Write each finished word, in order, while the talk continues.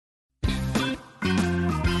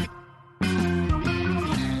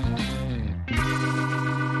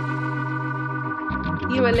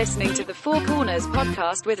You are listening to the Four Corners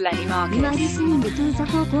podcast with Lenny Marcus. You are listening to the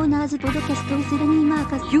Four Corners podcast with Lenny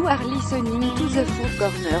Marcus. You are listening to the Four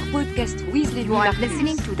Corners podcast with Lenny You are Marcus.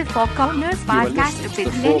 listening to the Four Corners podcast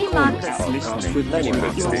with Lenny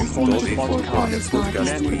Marcus. You are listening to the Four Corners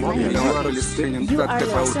podcast with Lenny Marcus. You are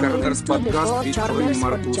listening to the Four Corners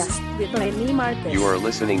podcast with Lenny Marcus. You are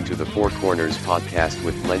listening to the Four Corners podcast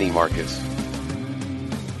with Lenny Marcus.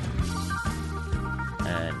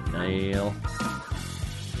 And Neil.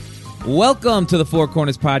 Welcome to the Four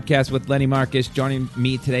Corners podcast with Lenny Marcus. Joining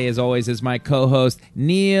me today, as always, is my co-host,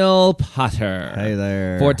 Neil Potter. Hey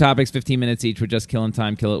there. 4 topics, 15 minutes each. We're just killing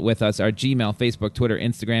time. Kill it with us. Our Gmail, Facebook, Twitter,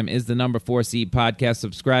 Instagram is the number 4C podcast.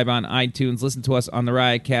 Subscribe on iTunes. Listen to us on the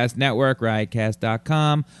Riotcast Network,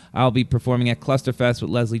 riotcast.com. I'll be performing at Clusterfest with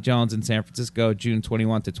Leslie Jones in San Francisco, June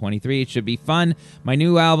 21 to 23. It should be fun. My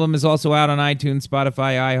new album is also out on iTunes,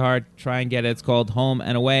 Spotify, iHeart. Try and get it. It's called Home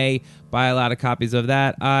and Away. Buy a lot of copies of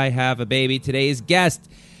that. I have a baby. Today's guest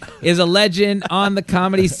is a legend on the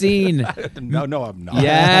comedy scene. No, I'm not.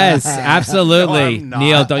 Yes, absolutely. No, I'm not.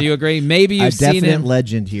 Neil, don't you agree? Maybe you've a seen definite him.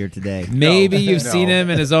 legend here today. Maybe No, you've no. seen him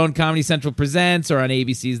in his own Comedy Central Presents or on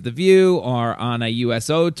ABC's The View or on a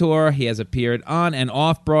USO tour. He has appeared on and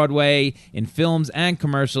off Broadway in films and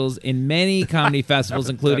commercials in many comedy festivals,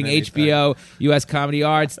 including HBO, US Comedy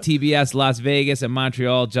Arts, TBS Las Vegas, and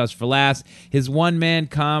Montreal Just for Laughs. His one-man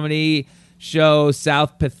comedy show,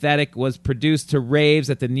 South Pathetic, was produced to raves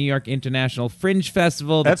at the New York International Fringe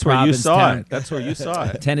Festival. That's where you saw it. That's where you saw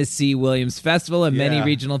it. Tennessee Williams Festival and many Yeah.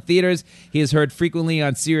 regional theaters. He is heard frequently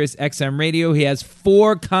on Sirius XM radio. He has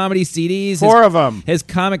 4 comedy CDs. Four of them. His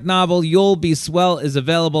comic novel, You'll Be Swell, is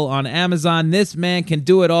available on Amazon. This man can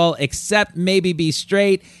do it all except maybe be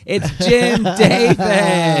straight. It's Jim David.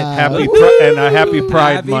 Happy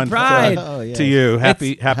Pride Happy Month Pride. to you.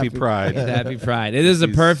 Happy Happy Pride. Happy Pride. It is a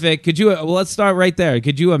perfect. Could you? Well, let's start right there.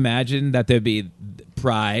 Could you imagine that there'd be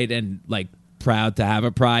pride and like proud to have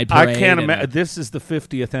a pride parade? I can't and- imagine. This is the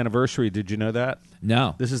 50th anniversary. Did you know that?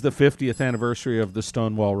 No. This is the 50th anniversary of the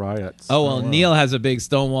Stonewall riots. Oh, well, Neil has a big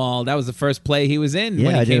Stonewall. That was the first play he was in Yeah,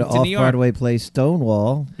 when he I did came an to New York. off-Broadway play,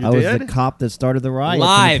 Stonewall. You I was did? the cop that started the riot.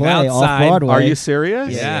 Live, in the play, outside. Off-Broadway. Are you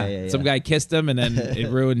serious? Yeah. Yeah. Some guy kissed him, and then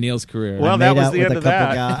it ruined Neil's career. Well, I that made was out the with end a of couple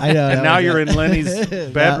that. guys. I know, And that now was you're it. in Lenny's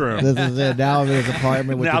bedroom. This is it. Now I'm in his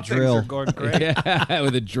apartment with Now the drill. things are going great. Yeah,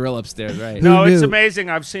 with a drill upstairs, right? No, Who it's knew?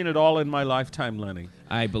 amazing. I've seen it all in my lifetime, Lenny.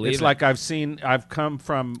 I believe It's it. like I've come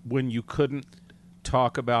from when you couldn't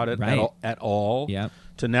talk about it Right. at all Yep.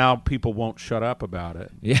 to now people won't shut up about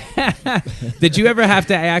it. Yeah. Did you ever have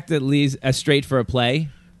to act at least as straight for a play?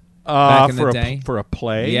 Back in the for day? for a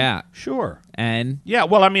play? Yeah. Sure. And Yeah,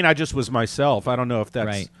 well, I mean, I just was myself. I don't know if that's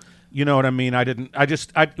Right. You know what I mean? What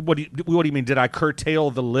do you mean? Did I curtail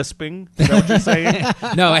the lisping? Is that what you're saying?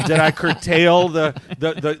 no, Did I curtail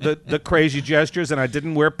the crazy gestures and I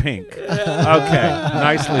didn't wear pink? Okay,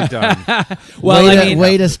 nicely done. well,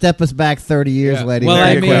 way to step us back 30 years, Yeah. lady. Well, There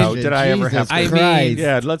I you mean- go. Did I ever have Jesus to? I mean- Christ.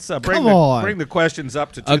 Yeah, let's Come on. bring the questions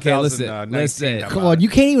up to Okay, listen, 2019. listen. How Come about on, it? you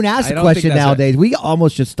can't even ask I a don't think question that's nowadays. We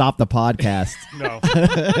almost should stop the podcast. No,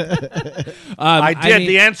 I I did. mean-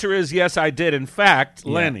 The answer is yes, I did. In fact,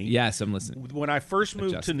 Yeah. Lenny, Yes, I'm listening. when I first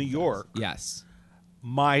moved to New York, Yes.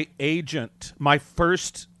 my agent,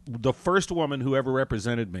 the first woman who ever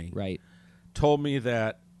represented me, Right. told me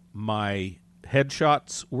that my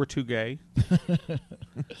headshots were too gay,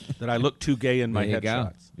 that I looked too gay in my There you go.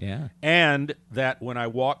 headshots, Yeah. and that when I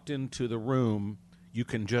walked into the room, you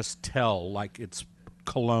can just tell, like it's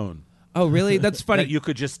cologne. Oh, really? That's funny. That you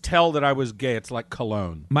could just tell that I was gay. It's like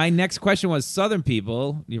cologne. My next question was Southern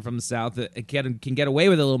people, you're from the South, that can get away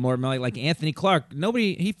with it a little more. Like Anthony Clark.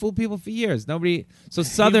 He fooled people for years. Nobody. So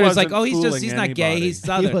Southern is like, wasn't oh, he's fooling not gay. anybody. He's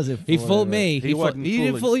Southern. wasn't He fooling fooled anybody. me. He wasn't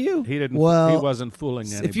didn't fool you. He didn't. Well, he wasn't fooling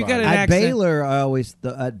anybody. if you got an At accent. Baylor, I always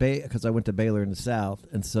because I went to Baylor in the South,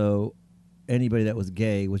 and so anybody that was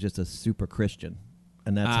gay was just a super Christian,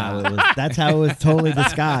 and that's how it was. That's how it was totally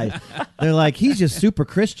disguised. They're like, he's just super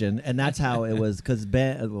Christian, and that's how it was. Because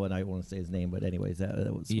Ben, well, I don't want to say his name, but anyways, that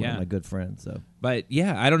was one Yeah. of my good friends. So But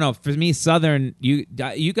yeah, I don't know. For me, Southern, you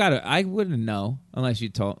gotta. I wouldn't know unless you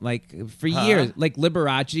told. Like for years, like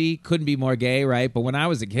Liberace couldn't be more gay, right? But when I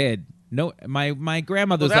was a kid, no, my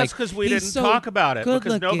grandmother Well, was like, that's because we "He's didn't so talk about it because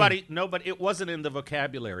good-looking." nobody. It wasn't in the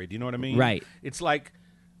vocabulary. Do you know what I mean? Right. It's like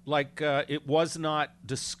it was not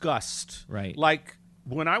discussed. Right. Like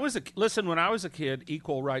when I was a kid,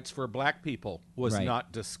 equal rights for black people was Right.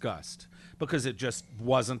 not discussed because it just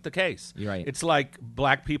wasn't the case. You're right. It's like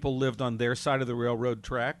black people lived on their side of the railroad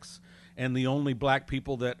tracks, and the only black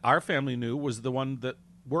people that our family knew was the one that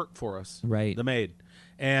worked for us, Right. the maid.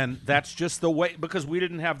 And that's just the way, because we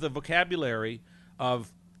didn't have the vocabulary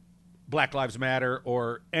of Black Lives Matter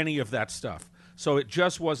or any of that stuff. So it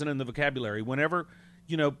just wasn't in the vocabulary. Whenever,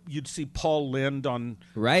 you'd see Paul Lynde on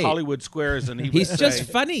Hollywood Squares, and he's would just say,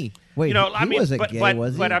 funny. Wait, he wasn't gay,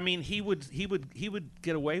 was he? But I mean, he would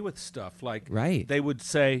get away with stuff like Right. They would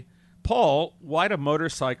say, Paul, why do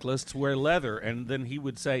motorcyclists wear leather? And then he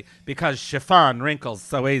would say, because chiffon wrinkles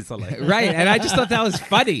so easily. Right, and I just thought that was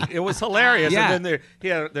funny. It was hilarious. Yeah. And then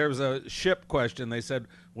there was a ship question. They said,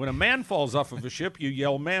 when a man falls off of a ship, you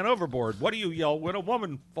yell man overboard. What do you yell when a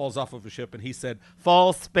woman falls off of a ship? And he said,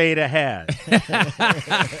 full speed ahead.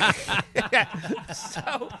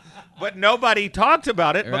 But nobody talked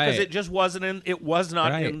about it because it just wasn't it was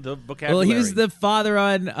not in the vocabulary. Well, he was the father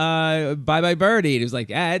on Bye Bye Birdie. It was like,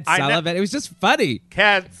 Ed Sullivan. It was just funny.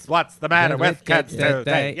 Kids, what's the matter with kids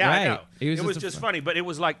today? Yeah, right. I know. It was just funny, but it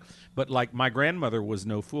was like, my grandmother was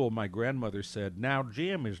no fool. My grandmother said, now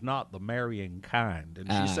Jim is not the marrying kind. And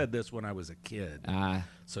she said this when I was a kid.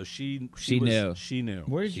 So she knew. She knew.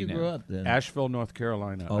 Where did you grow up then? Asheville, North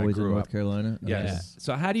Carolina. Always in North up. Carolina? Yes. Yeah.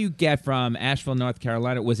 So how do you get from Asheville, North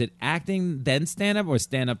Carolina? Was it acting then stand-up or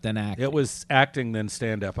stand-up then acting? It was acting then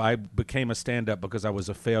stand-up. I became a stand-up because I was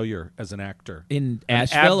a failure as an actor. In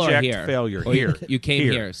Asheville or here? Failure. Or here. You came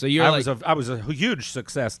here. So you're I was a huge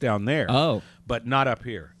success down there. Oh. But not up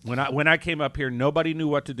here. When I came up here, nobody knew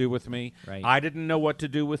what to do with me. Right. I didn't know what to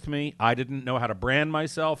do with me. I didn't know how to brand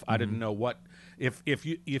myself. I didn't know what. If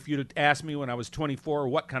you'd asked me when I was 24,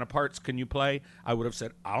 what kind of parts can you play? I would have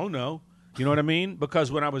said, I don't know. You know what I mean?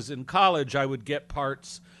 Because when I was in college, I would get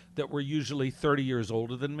parts that were usually 30 years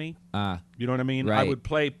older than me. You know what I mean? Right. I would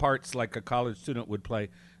play parts like a college student would play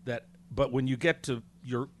that. But when you get to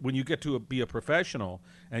be a professional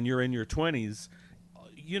and you're in your 20s,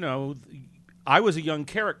 I was a young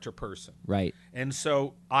character person. Right. And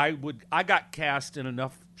so I got cast in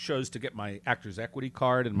enough shows to get my Actors Equity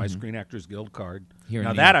card and my Screen Actors Guild card. Here in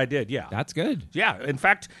now New that York. I did, yeah. That's good. Yeah. In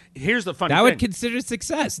fact, here's the funny That thing. would consider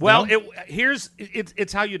success. Well, no?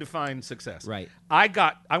 it's how you define success. Right. I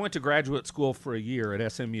went to graduate school for a year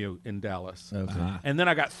at SMU in Dallas. Okay. And then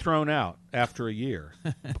I got thrown out after a year.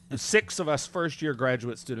 6 of us first-year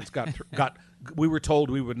graduate students got we were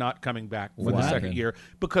told we were not coming back for the second year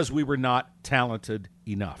because we were not talented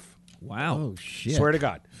enough. Wow. Oh, shit. Swear to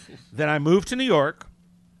God. Then I moved to New York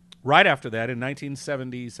right after that in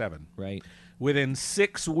 1977. Right. Within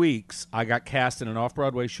 6 weeks, I got cast in an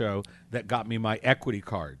off-Broadway show that got me my equity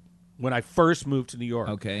card when I first moved to New York.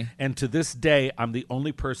 Okay. And to this day, I'm the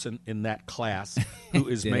only person in that class who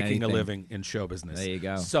is Did making anything. a living in show business. There you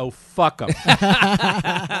go. So fuck them.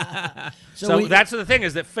 So that's the thing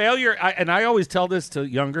is that failure, and I always tell this to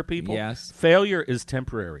younger people, Yes. failure is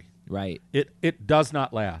temporary. Right. It does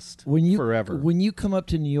not last forever. When you come up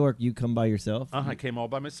to New York, you come by yourself? I came all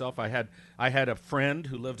by myself. I had a friend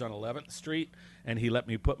who lived on 11th Street, and he let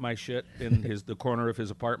me put my shit in the corner of his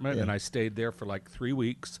apartment, and I stayed there for like 3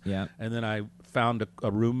 weeks. Yeah. And then I found a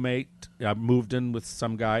roommate. I moved in with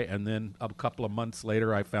some guy, and then a couple of months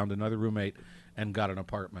later, I found another roommate and got an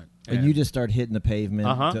apartment. And you just start hitting the pavement?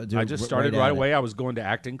 I just started right at it. away. I was going to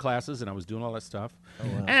acting classes, and I was doing all that stuff.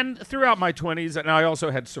 And throughout my 20s, and I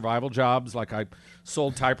also had survival jobs, like I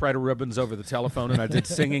sold typewriter ribbons over the telephone, and I did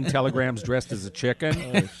singing telegrams dressed as a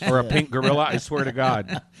chicken or a pink gorilla. I swear to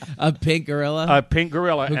God. A pink gorilla? A pink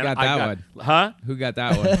gorilla. Who got that one? Huh? Who got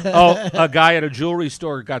that one? Oh, a guy at a jewelry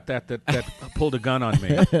store got that pulled a gun on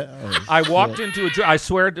me. I walked into I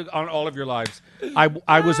swear on all of your lives,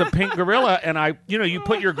 I was a pink gorilla, and you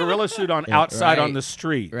put your gorilla suit on outside on the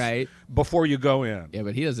street before you go in. Yeah,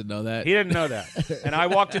 but he doesn't know that. He didn't know that. And I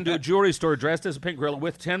walked into a jewelry store dressed as a pink gorilla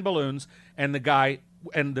with 10 balloons, and the guy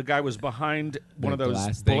was behind one of those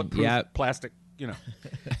glass thing. bulletproof plastic,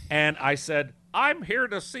 And I said, I'm here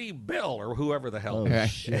to see Bill or whoever the hell. Oh,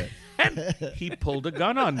 shit. And he pulled a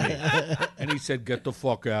gun on me. And he said, get the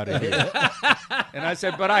fuck out of here. And I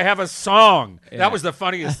said, but I have a song. Yeah. That was the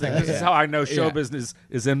funniest thing. This is how I know show business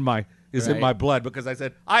is in my in my blood, because I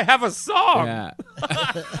said, I have a song. Yeah.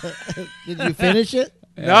 Did you finish it?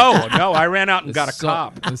 No, I ran out and got a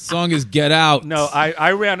cop. The song is Get Out. No,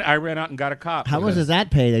 I ran out and got a cop. How much does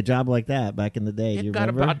that pay, a job like that, back in the day? Do you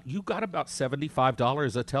remember? You got about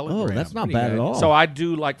 $75 a telegram. Oh, that's not Pretty bad good. at all. So I'd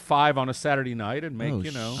do like 5 on a Saturday night and make,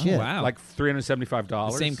 shit. Oh, wow. like $375.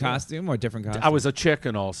 The same costume or different costume? I was a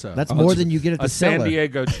chicken also. That's more than you get at the a San cellar.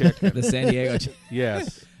 Diego chicken. the San Diego.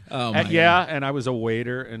 Yes. Oh, my yeah, and I was a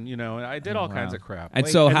waiter, and I did all kinds wow. of crap. And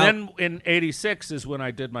so how- then in '86 is when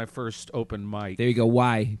I did my first open mic. There you go.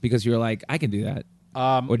 Why? Because you were like, I can do that.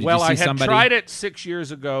 Or did Well, you see I had somebody? tried it 6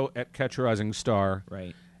 years ago at Catch a Rising Star,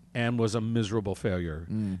 Right. and was a miserable failure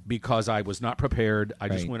because I was not prepared. I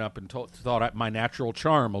just went up and thought my natural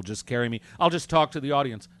charm will just carry me. I'll just talk to the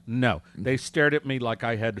audience. No, they stared at me like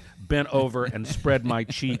I had bent over and spread my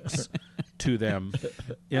cheeks to them.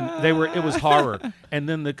 And it was horror. And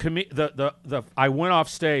then I went off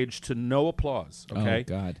stage to no applause. Okay, oh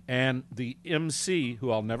God! And the MC,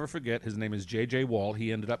 who I'll never forget, his name is J.J. Wall.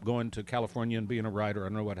 He ended up going to California and being a writer. I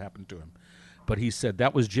don't know what happened to him. But he said,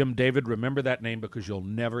 that was Jim David. Remember that name because you'll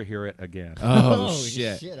never hear it again. Oh,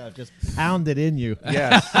 shit. I've just pounded in you.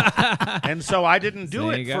 Yes. And so I didn't do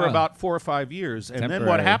There it you for go. about 4 or 5 years. And then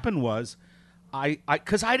what happened was,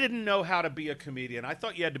 because I didn't know how to be a comedian. I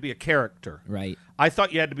thought you had to be a character. Right. I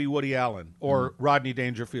thought you had to be Woody Allen or Rodney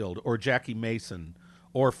Dangerfield or Jackie Mason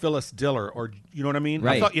or Phyllis Diller or, you know what I mean?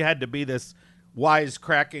 Right. I thought you had to be this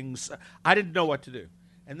wisecracking. I didn't know what to do.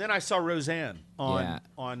 And then I saw Roseanne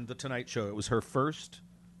on The Tonight Show. It was her first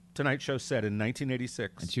Tonight Show set in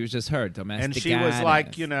 1986. And she was just her domestic. And she was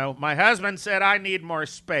like, my husband said I need more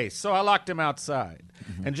space, so I locked him outside.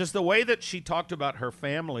 Mm-hmm. And just the way that she talked about her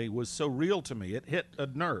family was so real to me. It hit a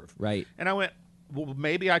nerve. Right. And I went, well,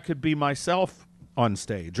 maybe I could be myself on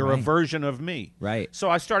stage or a version of me. Right. So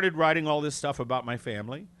I started writing all this stuff about my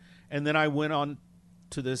family. And then I went on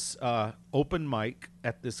to this open mic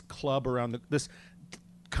at this club around this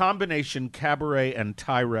combination cabaret and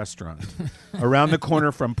Thai restaurant around the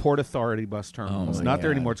corner from Port Authority bus terminal. It's not there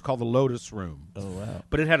anymore. It's called the Lotus Room. Oh, wow.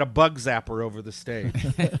 But it had a bug zapper over the stage.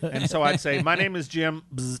 And so I'd say, my name is Jim.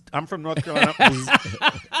 Bzz, I'm from North Carolina.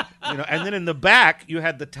 Bzz. And then in the back, you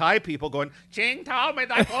had the Thai people going, Ching Tao me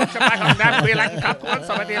da ko chama hong nam we like kapun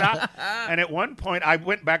samadira. And at one point, I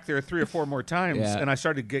went back there 3 or 4 more times, and I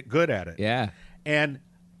started to get good at it. Yeah. And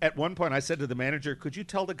at one point, I said to the manager, could you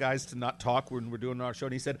tell the guys to not talk when we're doing our show?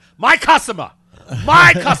 And he said, my customer,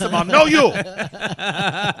 no you.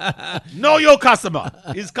 No your customer.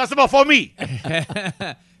 He's customer for me.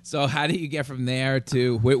 So how do you get from there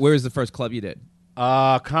to, where's the first club you did?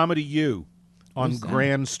 Comedy U on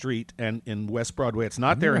Grand Street and in West Broadway. It's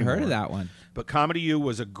not there anymore. I've never heard of that one. But Comedy U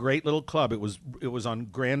was a great little club. It was on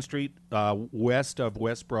Grand Street, west of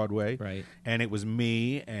West Broadway. Right. And it was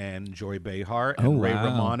me and Joy Behar and Ray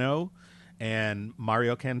Romano and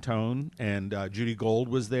Mario Cantone and Judy Gold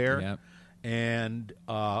was there. Yep. And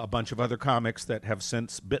a bunch of other comics that have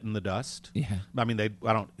since bitten the dust. Yeah. I mean, I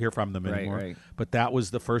don't hear from them anymore. Right. But that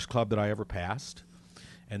was the first club that I ever passed.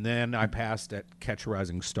 And then I passed at Catch a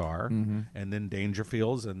Rising Star, and then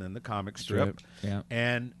Dangerfields, and then the Comic Strip. Yeah.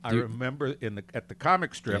 And I remember at the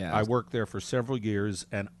Comic Strip, I worked there for several years,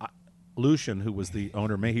 and Lucian, who was the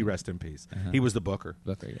owner, may he rest in peace, he was the booker.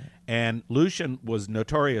 And Lucian was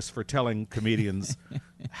notorious for telling comedians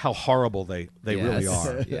how horrible they really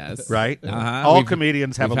are. Yes. Right? All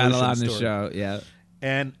comedians have a had Lucian a lot on the story. show. Yeah.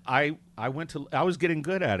 And I was getting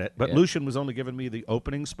good at it, but Lucian was only giving me the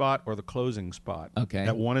opening spot or the closing spot. Okay.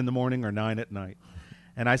 At 1 a.m. or 9 p.m.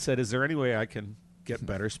 And I said, is there any way I can get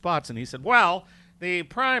better spots? And he said, well, the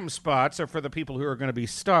prime spots are for the people who are going to be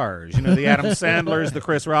stars. You know, the Adam Sandlers, the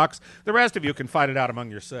Chris Rocks. The rest of you can fight it out among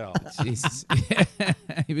yourselves. Jesus.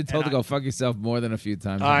 You've been told to go fuck yourself more than a few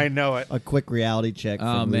times. I know it. A quick reality check.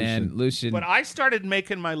 Oh, from man. Lucian. But I started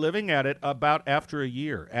making my living at it after a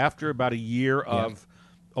year. After about a year of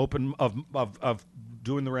of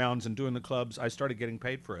doing the rounds and doing the clubs, I started getting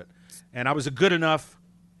paid for it. And I was a good enough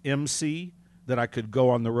MC that I could go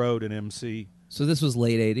on the road and MC. So this was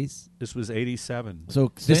late 80s? This was 87.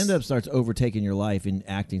 So stand-up starts overtaking your life, and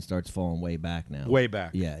acting starts falling way back now. Way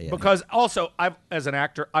back. Yeah. Because also, as an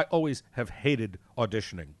actor, I always have hated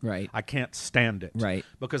auditioning. Right. I can't stand it. Right.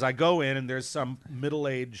 Because I go in, and there's some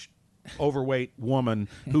middle-aged, overweight woman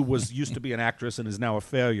who was used to be an actress and is now a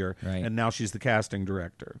failure, Right. and now she's the casting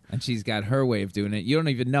director. And she's got her way of doing it. You don't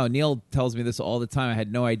even know. Neil tells me this all the time. I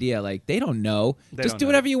had no idea. Like, they don't know. Just do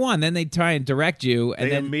whatever you want. Then they try and direct you. And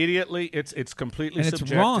They then immediately, it's completely and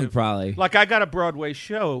subjective. it's wrong, probably. Like, I got a Broadway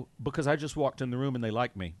show because I just walked in the room and they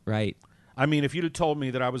liked me. Right. I mean, if you'd have told me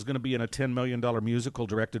that I was going to be in a $10 million musical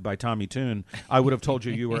directed by Tommy Tune, I would have told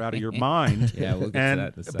you were out of your mind. Yeah, we'll get to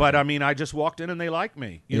that in a second. But, I mean, I just walked in and they liked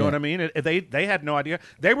me. You know what I mean? They had no idea.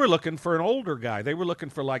 They were looking for an older guy. They were looking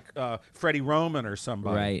for, like, Freddie Roman or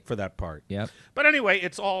somebody for that part. Yep. But anyway,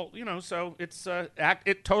 it's all, so it's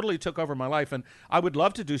it totally took over my life. And I would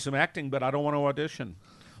love to do some acting, but I don't want to audition.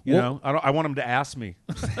 I want them to ask me.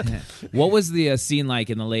 What was the scene like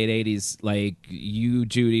in the late 80s? Like, you,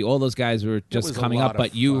 Judy, all those guys were just coming up,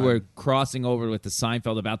 but you were crossing over with the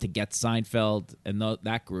Seinfeld, about to get Seinfeld and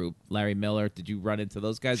that group, Larry Miller. Did you run into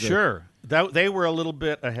those guys? Sure. They were a little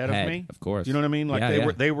bit ahead of me, of course. You know what I mean? Like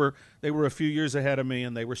Yeah, they were a few years ahead of me,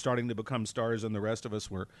 and they were starting to become stars, and the rest of us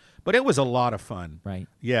were. But it was a lot of fun, Right.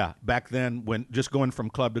 Yeah, back then, when just going from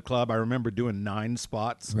club to club, I remember doing 9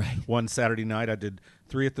 spots. Right. One Saturday night, I did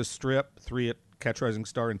 3 at the Strip, 3 at Catch Rising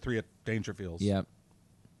Star, and 3 at Dangerfields. Yep.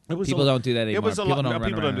 It was People don't do that anymore. It was a People lot. don't No, run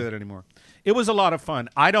people around. don't do that anymore. It was a lot of fun.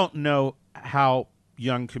 I don't know how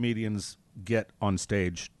young comedians get on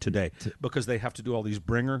stage today because they have to do all these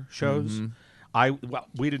bringer shows.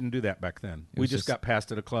 We didn't do that back then. We just got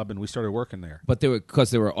passed at a club and we started working there. But there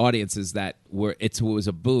were audiences that were it was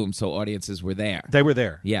a boom, so audiences were there. They were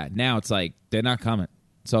there. Yeah. Now it's like they're not coming.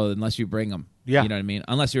 So unless you bring them, Yeah. you know what I mean.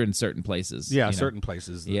 Unless you're in certain places, Yeah, you know? certain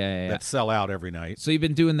places that, Yeah. that sell out every night. So you've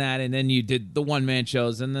been doing that, and then you did the one-man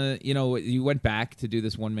shows, and you went back to do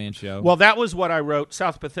this one-man show. Well, that was what I wrote.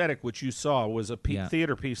 South Pathetic, which you saw, was a Yeah.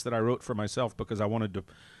 theater piece that I wrote for myself because I wanted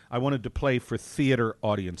to play for theater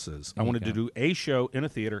audiences. I wanted to do a show in a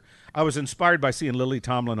theater. I was inspired by seeing Lily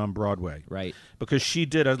Tomlin on Broadway. Right. Because she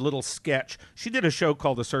did a little sketch. She did a show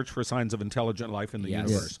called The Search for Signs of Intelligent Life in the Yes.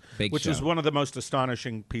 Universe, Big which show. is one of the most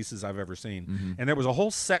astonishing pieces I've ever seen. And there was a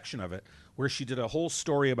whole section of it where she did a whole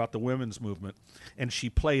story about the women's movement, and she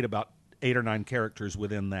played about 8 or 9 characters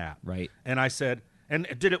within that. Right. And I said, and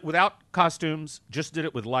did it without costumes, just did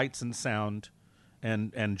it with lights and sound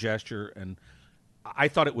and gesture, and I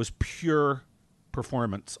thought it was pure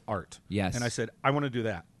performance art. Yes. And I said, I want to do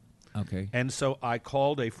that. Okay. And so I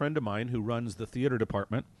called a friend of mine who runs the theater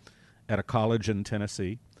department at a college in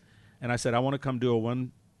Tennessee, and I said, I want to come do a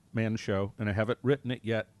one-man show, and I haven't written it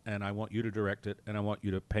yet, and I want you to direct it, and I want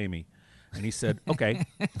you to pay me. And he said, okay.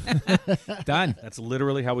 Done. That's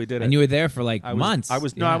literally how we did it. And you were there for like months. I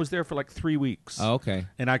was there for like 3 weeks. Oh, okay.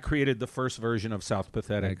 And I created the first version of South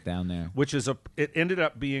Pathetic. Like down there. Which is it ended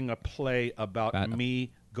up being a play about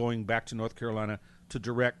me going back to North Carolina to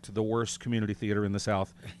direct the worst community theater in the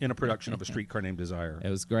South in a production of A Streetcar Named Desire. It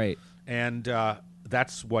was great. And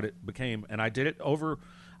that's what it became. And I did it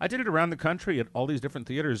around the country at all these different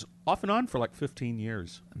theaters, off and on for like 15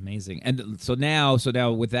 years. Amazing. And so now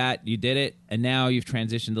with that, you did it, and now you've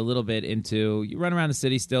transitioned a little bit into, you run around the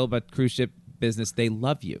city still, but cruise ship business, they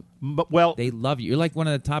love you. They love you. You're like one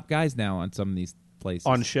of the top guys now on some of these places.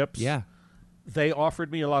 On ships? Yeah. They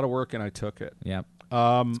offered me a lot of work, and I took it. Yeah.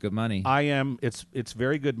 It's good money. It's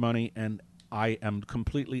very good money, and I am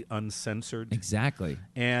completely uncensored. Exactly.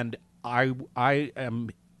 And I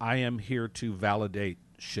am here to validate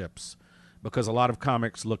ships because a lot of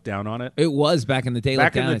comics look down on it. It was back in the day.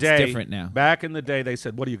 It's different now. Back in the day, they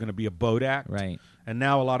said, what are you going to be, a boat act? Right. And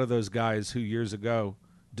now a lot of those guys who years ago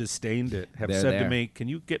disdained it have They're said there. to me, can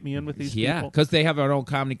you get me in with these Yeah, people? because they have our own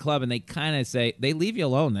comedy club, and they kind of say, they leave you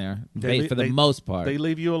alone there for the most part. They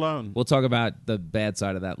leave you alone. We'll talk about the bad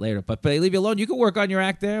side of that later, but they leave you alone. You can work on your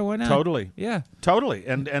act there. Why not? Totally. Yeah. Totally.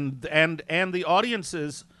 And the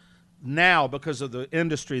audiences now, because of the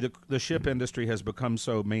industry, the ship industry has become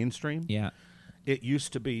so mainstream. Yeah. It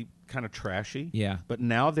used to be kind of trashy. Yeah. But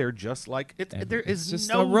now they're just like there is just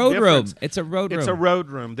no a road difference. room. It's a road room. It's a road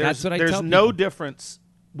room. That's what I there's tell no people. difference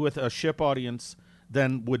with a ship audience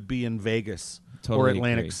than would be in Vegas Totally or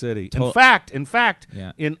Atlantic agree. City. To- In fact,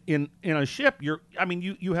 Yeah. in a ship, you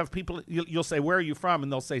have people. You'll say, where are you from?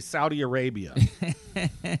 And they'll say Saudi Arabia.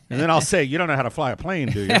 And then I'll say, you don't know how to fly a plane,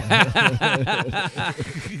 do you?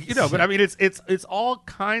 But I mean, it's all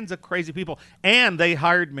kinds of crazy people. And they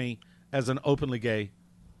hired me as an openly gay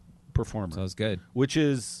performer. So it's good. Which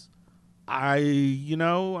is,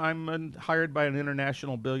 I'm hired by an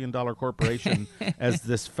international billion-dollar corporation as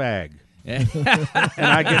this fag. and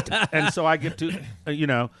so I get to,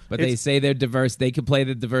 But they say they're diverse. They can play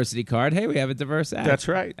the diversity card. Hey, we have a diverse act. That's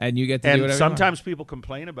right. And you get to do and whatever sometimes people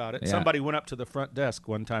complain about it. Yeah. Somebody went up to the front desk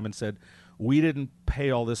one time and said, we didn't pay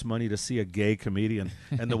all this money to see a gay comedian.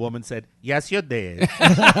 And the woman said, yes, you did.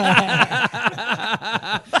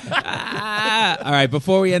 All right,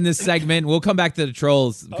 before we end this segment, we'll come back to the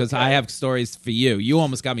trolls because I have stories for you. You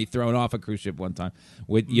almost got me thrown off a cruise ship one time.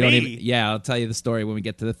 I'll tell you the story when we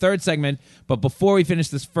get to the third segment. But before we finish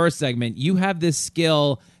this first segment, you have this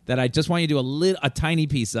skill that I just want you to do a tiny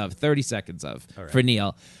piece of, 30 seconds of, for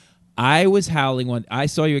Neil. I was howling I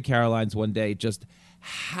saw you at Caroline's one day, just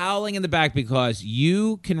howling in the back because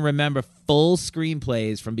you can remember full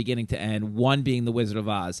screenplays from beginning to end, one being The Wizard of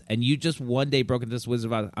Oz, and you just one day broke into this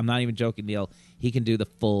Wizard of Oz. I'm not even joking, Neil. He can do the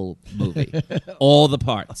full movie. All the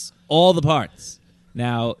parts.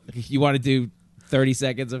 Now, you want to do 30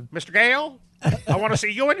 seconds of... Mr. Gale, I want to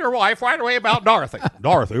see you and your wife right away about Dorothy.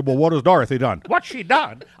 Dorothy? Well, what has Dorothy done? What's she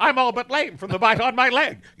done? I'm all but lame from the bite on my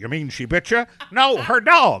leg. You mean she bit you? No, her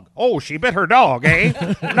dog. Oh, she bit her dog, eh?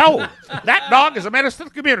 No, that dog is a menace to the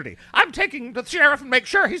community. I'm taking him to the sheriff and make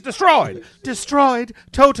sure he's destroyed. Destroyed?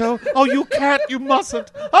 Toto? Oh, you can't, you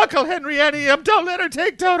mustn't. Uncle Henrietta, don't let her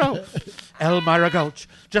take Toto. Elmira Gulch,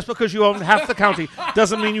 just because you own half the county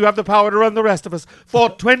doesn't mean you have the power to run the rest of us. For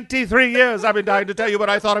 23 years I've been dying to tell you what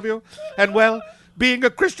I thought of you. And, well, being a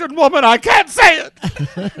Christian woman, I can't say it.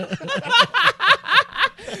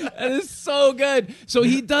 That is so good. So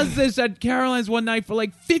he does this at Caroline's one night for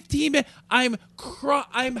like 15 minutes. I'm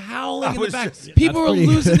howling in the back. People were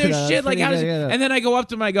losing their shit. Like, and then I go up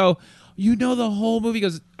to him, I go, you know the whole movie? He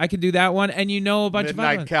goes, I can do that one, and you know a bunch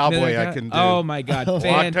Midnight of Cowboy I can do. Oh, my God. Well,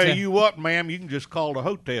 I tell you what, ma'am, you can just call the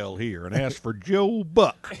hotel here and ask for Joe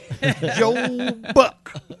Buck. Joe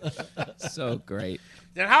Buck. So great.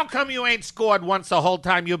 Then how come you ain't scored once the whole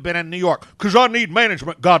time you've been in New York? Because I need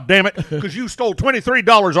management, goddammit. Because you stole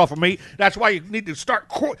 $23 off of me. That's why you need to start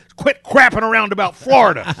quit crapping around about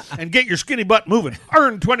Florida and get your skinny butt moving.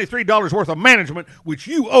 Earn $23 worth of management, which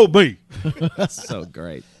you owe me. So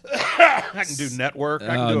great. I can do network.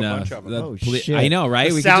 I can do a bunch of them. Oh, shit. I know,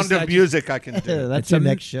 right? The Sound of Music I can do. That's the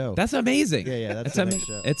next show. That's amazing. Yeah, that's the next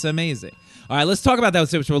show. It's amazing. All right, let's talk about that.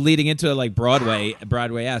 So we're leading into like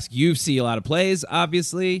Broadway-esque. You see a lot of plays,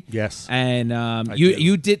 obviously. Yes. And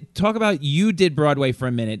you did Broadway for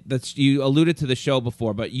a minute. You alluded to the show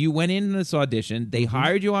before, but you went in this audition. They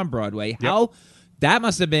hired you on Broadway. Yep. How that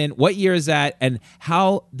must have been? What year is that? And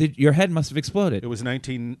how did your head must have exploded? It was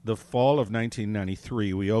the fall of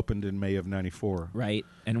 1993. We opened in May of 94. Right.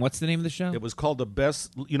 And what's the name of the show? It was called the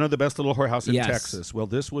Best Little Whorehouse in Yes. Texas. Well,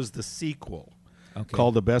 this was the sequel. Okay.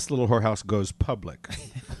 Called The Best Little Whorehouse Goes Public.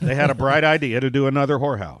 They had a bright idea to do another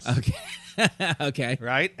whorehouse. Okay. Okay.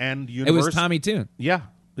 Right? And It was Tommy Toon. Yeah.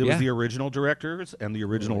 It Yeah. was the original directors and the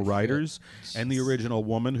original writers and the original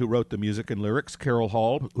woman who wrote the music and lyrics, Carol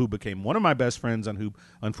Hall, who became one of my best friends and who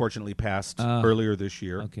unfortunately passed earlier this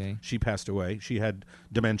year. Okay. She passed away. She had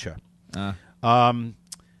dementia.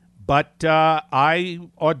 But I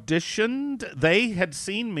auditioned. They had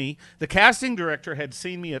seen me. The casting director had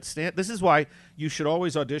seen me at stand. This is why you should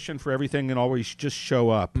always audition for everything and always just show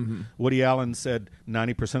up. Mm-hmm. Woody Allen said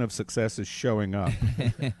 90% of success is showing up.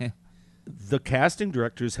 The casting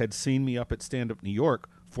directors had seen me up at Stand Up New York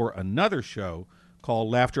for another show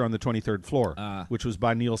called Laughter on the 23rd Floor, which was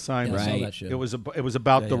by Neil Simon. Right. I saw that show. It was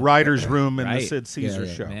about the writers' room in the Right. Sid Caesar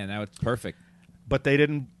show. Man, that was perfect. But they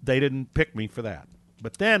didn't pick me for that.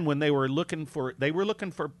 But then when they were looking for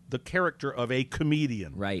the character of a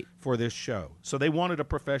comedian Right. for this show. So they wanted a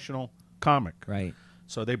professional comic. Right.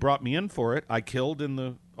 So they brought me in for it. I killed in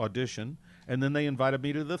the audition, and then they invited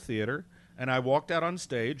me to the theater, and I walked out on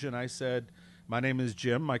stage and I said, my name is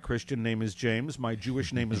Jim, my Christian name is James, my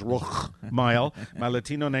Jewish name is Roch Mael, my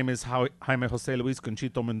Latino name is Jaime Jose Luis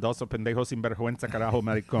Conchito Mendoza Pendejo Sinvergüenza Carajo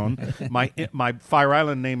Maricón, my Fire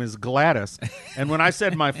Island name is Gladys. And when I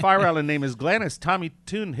said my Fire Island name is Gladys, Tommy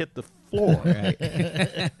Toon hit the floor.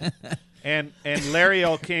 Right. And Larry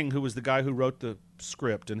L. King, who was the guy who wrote the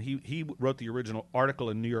script, and he wrote the original article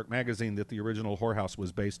in New York Magazine that the original whorehouse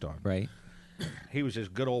was based on. Right. He was this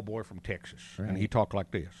good old boy from Texas, Right. and he talked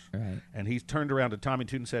like this. Right. And he turned around to Tommy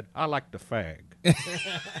Toon and said, I like the fag.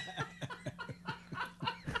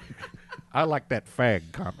 I like that fag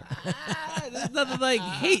comic. There's nothing like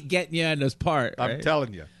hate getting you in this part. I'm right?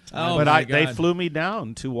 telling you. Oh, but my they God. flew me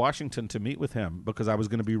down to Washington to meet with him because I was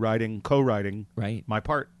going to be co-writing Right. my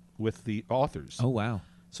part with the authors. Oh, wow.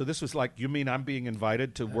 So this was like, you mean I'm being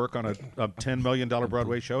invited to work on a $10 million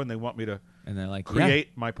Broadway show, and they want me to And they're like,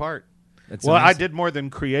 create my part? That's Well, I amazing. did more than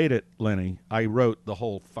create it, Lenny. I wrote the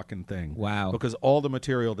whole fucking thing. Wow. Because all the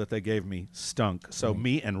material that they gave me stunk. So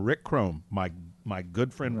me and Rick Crome, my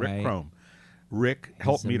good friend Rick Right. Crome, Rick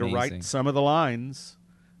helped me to amazing. write some of the lines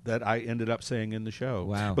that I ended up saying in the show.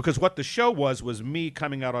 Wow. Because what the show was me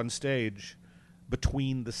coming out on stage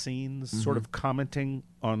between the scenes, sort Mm-hmm. of commenting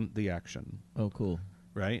on the action, Oh, cool.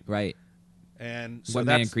 right? Right. And so One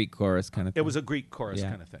man that's Greek chorus kind of thing. it was a Greek chorus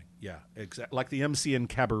Yeah. kind of thing. Yeah, exactly. Like the MC in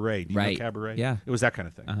Cabaret. Do you Right. know Cabaret? Yeah. It was that kind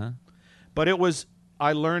of thing. Uh-huh. But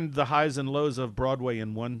I learned the highs and lows of Broadway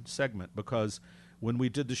in one segment because when we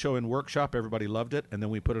did the show in workshop, everybody loved it. And then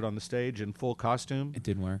we put it on the stage in full costume. It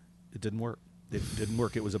didn't work. It didn't work. It didn't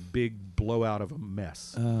work. It was a big blowout of a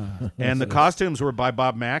mess. And the costumes were by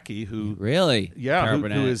Bob Mackey, who Really? yeah, who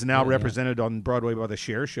Carbonate. is now Yeah. represented on Broadway by the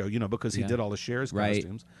Cher show, because he Yeah. did all the Cher's Right.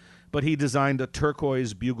 costumes. but he designed a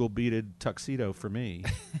turquoise bugle-beaded tuxedo for me.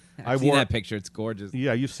 I've seen that picture. It's gorgeous.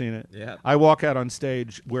 Yeah, you've seen it. Yeah. I walk out on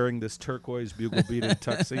stage wearing this turquoise bugle-beaded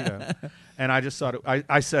tuxedo, and I just thought,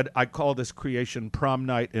 I said, I call this creation Prom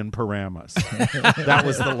Night in Paramus. That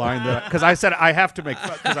was the line because I said, I have to make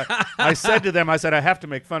fun, because I said to them, I said, I have to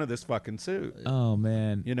make fun of this fucking suit. Oh,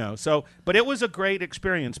 man. You know, so, but it was a great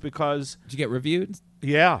experience because. Did you get reviewed?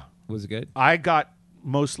 Yeah. Was it good? I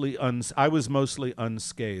was mostly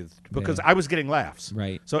unscathed because I was getting laughs.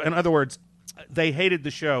 Right. So in other words, they hated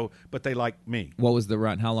the show, but they liked me. What was the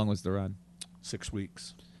run? How long was the run? 6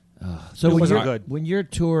 weeks. So good. when you're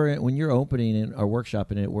touring, when you're opening it or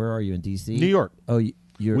workshopping it, where are you in DC? New York. Oh,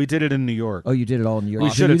 we did it in New York. Oh, you did it all in New York. We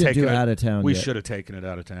So should you have didn't taken do it out of town. We yet. should have taken it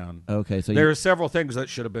out of town. Okay, so there are several things that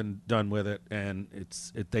should have been done with it, and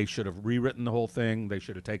they should have rewritten the whole thing. They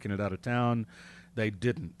should have taken it out of town. They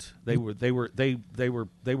didn't. They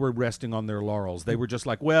were resting on their laurels. They were just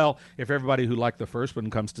like, well, if everybody who liked the first one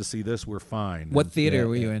comes to see this, we're fine. What theater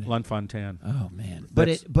were you in? L'Enfantin. Oh man! But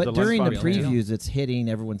during the L'Enfantin. previews, it's hitting.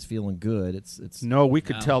 Everyone's feeling good. It's No, we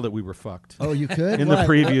could tell that we were fucked. Oh, you could In the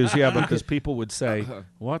previews, yeah, because people would say,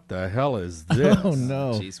 "What the hell is this?" Oh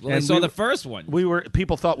no! Jeez. Well, And I saw we- the first one.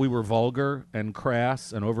 People thought we were vulgar and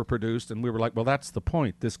crass and overproduced, and we were like, "Well, that's the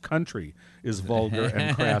point. This country is vulgar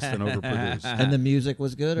and crass and overproduced." And the music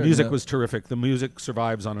was good. Or Music no? was terrific. The music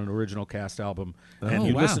survives on an original cast album, and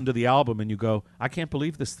you wow. listen to the album and you go, "I can't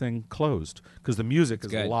believe this thing closed," because the music is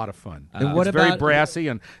good. a lot of fun. And what it's very about- brassy,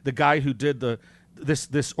 and the guy who did this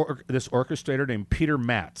orchestrator named Peter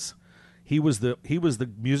Matz. He was the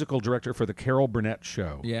musical director for the Carol Burnett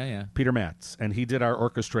show. Yeah. Peter Matz, and he did our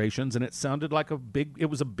orchestrations, and it sounded like it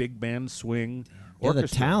was a big band swing. Yeah, the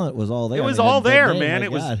orchestra. talent was all there. It was I mean, all the there, name, man. my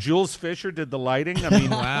It was God. Jules Fisher did the lighting. I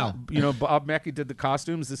mean, Wow. You know, Bob Mackey did the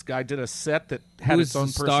costumes. This guy did a set that had Who was its own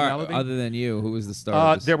the star personality. other than you? Who was the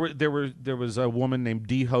star? of this? There was a woman named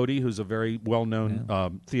Dee Hoty, who's a very well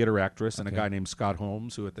known theater actress, and a guy named Scott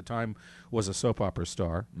Holmes, who at the time was a soap opera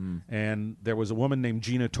star. And there was a woman named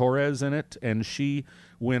Gina Torres in it, and she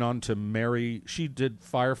went on to marry. She did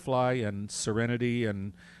Firefly and Serenity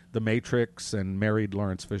and The Matrix, and married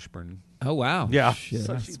Lawrence Fishburne. Oh wow! Yeah, Shit.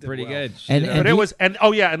 so That's she did pretty well. good. And- But it was, and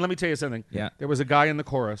let me tell you something. Yeah. There was a guy in the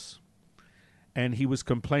chorus, and he was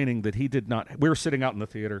complaining that he did not. We were sitting out in the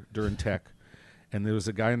theater during tech, and there was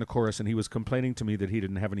a guy in the chorus, and he was complaining to me that he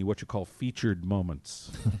didn't have any what you call featured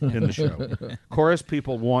moments in the show. Chorus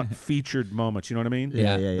people want featured moments. You know what I mean?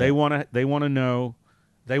 Yeah. They want to know.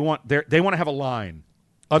 They want to have a line.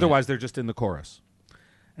 Otherwise, they're just in the chorus.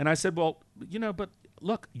 And I said, well, but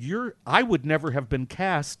look, I would never have been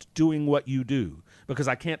cast doing what you do because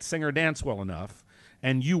I can't sing or dance well enough.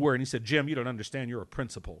 And you were. And he said, Jim, you don't understand. You're a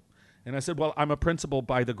principal. And I said, well, I'm a principal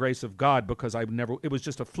by the grace of God because it was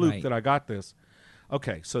just a fluke that I got this.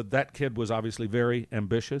 Okay, so that kid was obviously very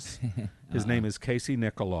ambitious. His name is Casey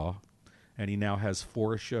Nicholaw, and he now has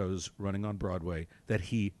 4 shows running on Broadway that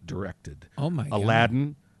he directed. Oh, my God.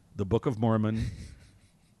 Aladdin, The Book of Mormon,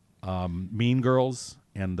 Mean Girls,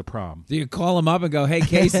 and The Prom. Do you call him up and go, "Hey,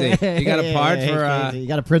 Casey, you got a part for?" Casey, you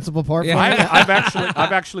got a principal part Yeah. for?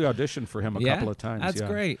 I've actually auditioned for him a Yeah? couple of times. That's yeah.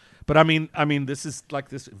 great. But I mean, this is like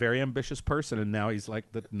this very ambitious person, and now he's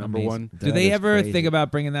like the number Amazing. one. Do That they is ever crazy. think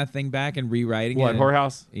about bringing that thing back and rewriting What, it?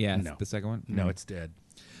 Whorehouse? Yeah, No. the second one. No, it's dead.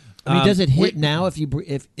 I mean, does it hit wait- now?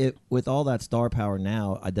 If with all that star power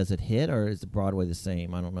now, does it hit, or is the Broadway the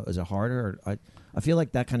same? I don't know. Is it harder? Or I feel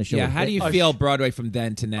like that kind of show. Yeah, would how hit. do you feel Broadway from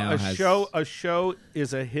then to now? A has, show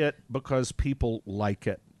is a hit because people like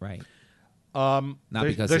it. right? Not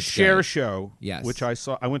because the it's Cher good. show, Yes. which I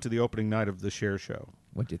saw. I went to the opening night of the Cher show.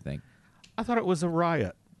 What do you think? I thought it was a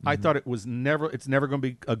riot. I thought it's never going to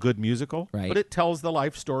be a good musical, Right. but it tells the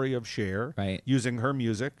life story of Cher Right. using her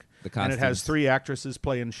music. The and it has costumes. 3 actresses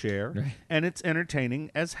playing Cher, Right. and it's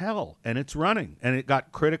entertaining as hell, and it's running, and it got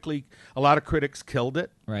a lot of critics killed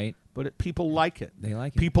it, Right? but people like it. They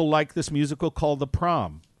like it. People like this musical called The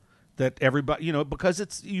Prom, that everybody,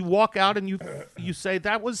 because you walk out and you say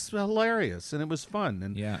that was hilarious and it was fun,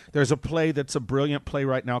 and Yeah. there's a play that's a brilliant play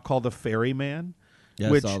right now called The Ferryman. Yeah,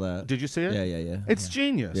 which, I saw that. Did you see it? Yeah. It's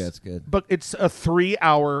genius. Yeah, it's good. But it's a 3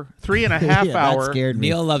 and a half Yeah, hour. That scared me.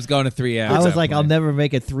 Neil loves going to 3 hours. I was like, I'll never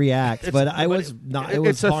make it 3 acts, but I was not. It was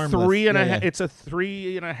it's a harmless. 3 and a Yeah, half. yeah. It's a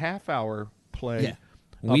 3.5 hour play. Yeah.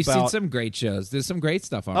 We've seen about- some great shows. There's some great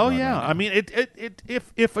stuff on. Oh Broadway yeah, now. I mean,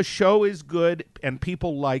 if a show is good and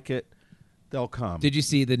people like it, they'll come. Did you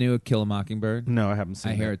see the new Kill a Mockingbird? No, I haven't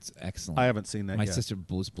seen. I hear that. it's excellent. I haven't seen that. My yet. sister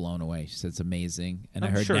was blown away. She said it's amazing, and I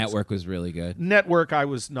I'm heard sure it's- Network was really good. Network, I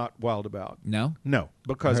was not wild about. No, No,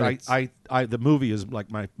 because Hurts. I the movie is like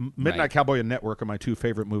my Midnight Right. Cowboy and Network are my two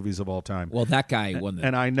favorite movies of all time. Well, that guy won the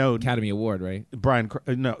and I know Academy Award, right?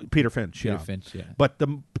 Peter Finch. Peter yeah. Finch, yeah. But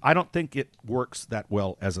I don't think it works that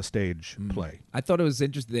well as a stage play. I thought it was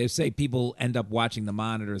interesting. They say people end up watching the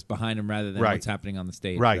monitors behind them rather than Right. what's happening on the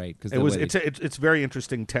stage, Right. right? It was. It's very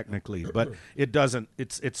interesting technically, but it doesn't.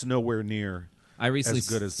 It's nowhere near. I recently as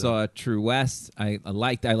good as saw True West. I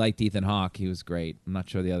liked Ethan Hawke. He was great. I'm not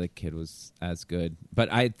sure the other kid was as good, but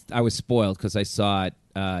I was spoiled because I saw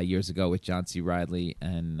it years ago with John C. Reilly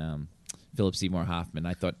and Philip Seymour Hoffman.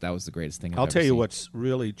 I thought that was the greatest thing. I'll ever tell you seen. what's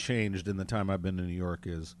really changed in the time I've been to New York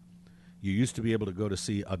is you used to be able to go to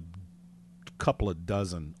see a couple of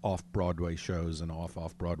dozen off-Broadway shows and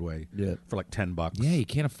off-Broadway for like $10. Yeah, you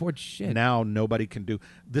can't afford shit. Now nobody can do.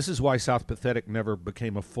 This is why South Pathetic never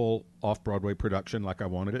became a full off-Broadway production like I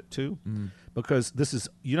wanted it to, because this is.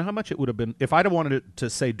 You know how much it would have been if I'd have wanted it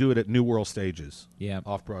to say do it at New World Stages,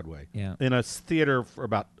 off-Broadway, in a theater for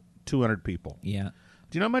about 200 people. Yeah.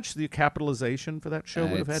 Do you know how much the capitalization for that show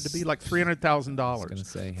would have had to be? Like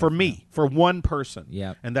 $300,000 for me, for one person.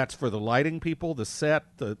 Yeah, and that's for the lighting people, the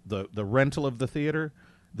set, the rental of the theater,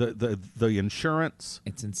 the insurance.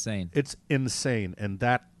 It's insane. It's insane, and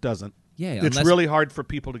that doesn't. Yeah, it's really hard for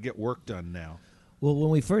people to get work done now. Well, when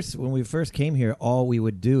we first came here, all we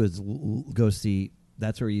would do is go see.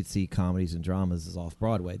 That's where you'd see comedies and dramas is off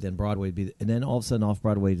Broadway. Then Broadway would be, and then all of a sudden off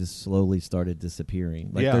Broadway just slowly started disappearing.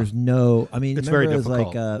 Like there's no. I mean, it's remember very it was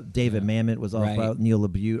difficult. like David Mamet was off Broadway, Neil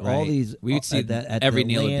LaBute. Right. All these we would see at every the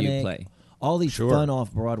Neil Atlantic, LaBute play. All these fun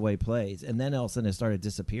off Broadway plays, and then all of a sudden it started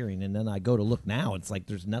disappearing. And then I go to look now, it's like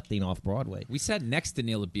there's nothing off Broadway. We sat next to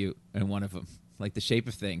Neil LaBute in one of them, like The Shape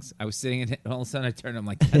of Things. I was sitting in it, and all of a sudden I turned. I'm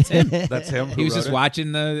like, that's him. That's him. He was just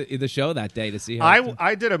watching the show that day to see how.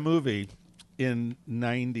 I did a movie in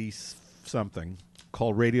 90-something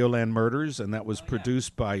called Radioland Murders, and that was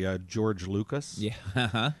produced by George Lucas.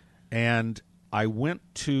 Yeah. And I went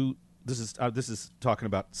to this is talking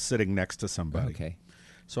about sitting next to somebody. Okay.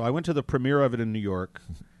 So I went to the premiere of it in New York,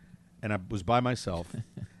 and I was by myself,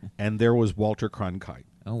 and there was Walter Cronkite.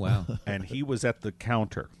 Oh wow! And he was at the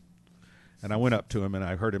counter, and I went up to him and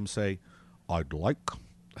I heard him say, "I'd like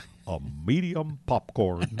a medium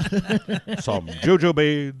popcorn, some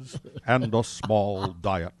jujubes, and a small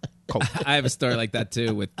Diet Coke." I have a story like that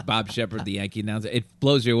too with Bob Shepard, the Yankee announcer. It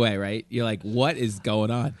blows you away, right? You're like, what is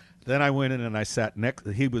going on? Then I went in and I sat next.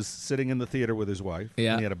 He was sitting in the theater with his wife.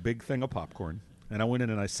 Yeah. And he had a big thing of popcorn, and I went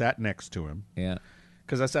in and I sat next to him. Yeah.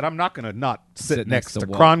 Because I said, I'm not going to not sit next to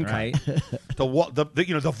Walt, Cronkite, right?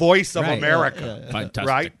 the voice of Right. America. Fantastic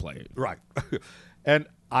right? play. Right. And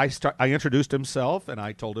I introduced himself, and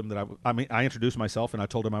I told him that I introduced myself, and I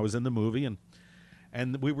told him I was in the movie,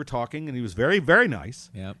 and we were talking, and he was very, very nice.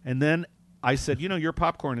 Yep. And then I said, your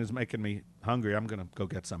popcorn is making me hungry. I'm going to go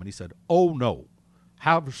get some. And he said, oh, no,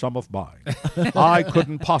 have some of mine. I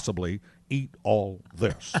couldn't possibly eat all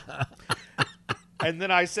this. And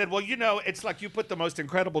then I said, well, it's like you put the most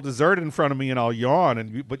incredible dessert in front of me and I'll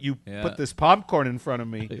yawn, but you put this popcorn in front of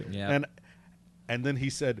me. Yeah. And then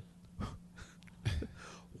he said,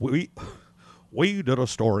 we did a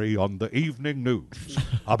story on the evening news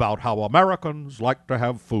about how Americans like to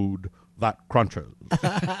have food that crunches.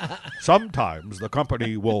 Sometimes the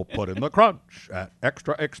company will put in the crunch at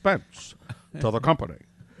extra expense to the company.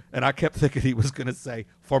 And I kept thinking he was going to say,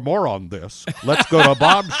 for more on this, let's go to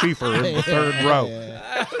Bob Schieffer in the third row.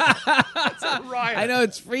 It's a riot. I know,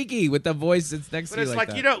 it's freaky with the voice that's next But to you it's like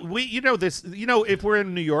like, that. this, if we're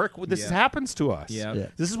in New York, this happens to us. Yeah. Yeah.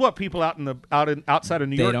 This is what people outside of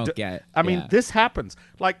New York don't get. I mean, Yeah. this happens.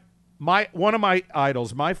 Like one of my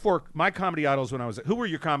idols, my comedy idols when I was who were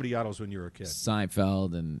your comedy idols when you were a kid?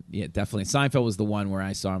 Seinfeld, and definitely Seinfeld was the one where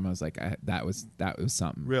I saw him. I was like, that was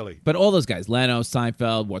something. Really? But all those guys, Leno,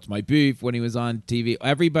 Seinfeld, What's My Beef when he was on TV,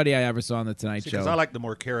 everybody I ever saw on the Tonight Show. Because I like the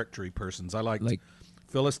more character-y persons. I liked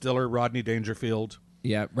Phyllis Diller, Rodney Dangerfield.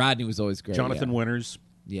 Yeah, Rodney was always great. Jonathan Winters.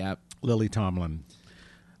 Yeah. Lily Tomlin.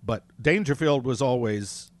 But Dangerfield was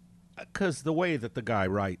always, because the way that the guy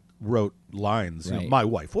wrote lines. Right. My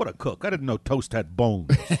wife, what a cook. I didn't know toast had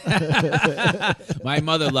bones. My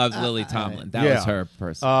mother loved Lily Tomlin. That was her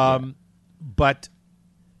person. But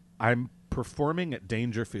I'm performing at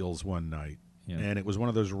Dangerfield's one night, and it was one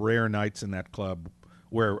of those rare nights in that club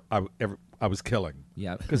where I was killing.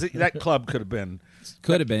 Yeah. Because that club could have been.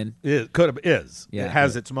 Could have been. Is. Yeah. It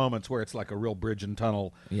has its moments where it's like a real bridge and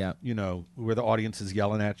tunnel. Yeah. Where the audience is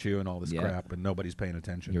yelling at you and all this crap, and nobody's paying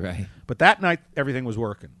attention. You're right. But that night, everything was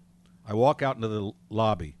working. I walk out into the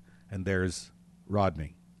lobby, and there's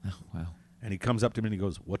Rodney. Oh, wow. And he comes up to me and he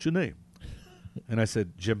goes, "What's your name?" And I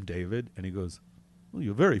said, "Jim David." And he goes, "Well,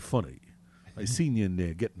 you're very funny." I seen you in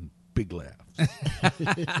there getting big laughs.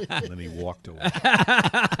 And then he walked away.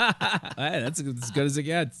 Hey, that's as good as it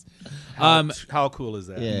gets. How cool is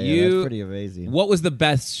that? Yeah, that's pretty amazing. What was the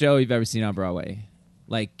best show you've ever seen on Broadway?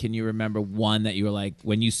 Like, can you remember one that you were like,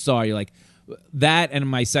 when you saw, you're like, that? And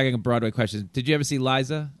my second Broadway question: did you ever see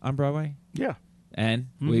Liza on Broadway? Yeah. And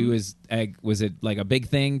was it like a big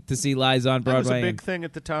thing to see Liza on Broadway? It was a big thing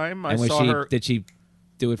at the time. I and saw her. Did she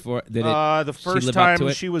do it for? Did it? The she first live up to time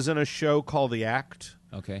it? she was in a show called The Act,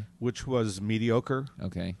 Okay. which was mediocre,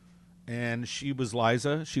 Okay. and she was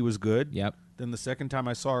Liza. She was good. Yep. Then the second time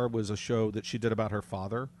I saw her was a show that she did about her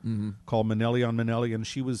father, called Manelli on Manelli, and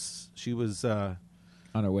she was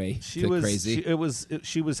On her way she to was crazy.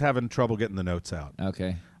 she was having trouble getting the notes out.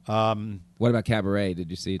 Okay. What about Cabaret? Did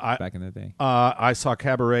you see it back in the day? I saw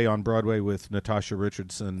Cabaret on Broadway with Natasha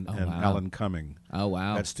Richardson and wow. Alan Cumming Oh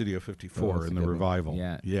wow. at Studio 54 that's in a the good one. revival.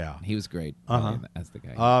 Yeah. Yeah. He was great. As the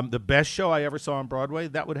guy. The best show I ever saw on Broadway,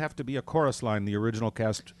 that would have to be A Chorus Line, the original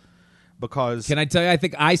cast, because Can I tell you? I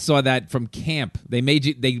think I saw that from camp. They made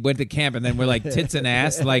you. They went to camp and then were like tits and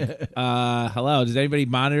ass. Like, hello. Does anybody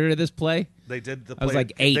monitor this play? they did the I was play-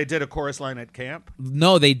 like 8. They did A Chorus Line at camp.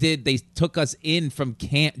 No, they did. They took us in from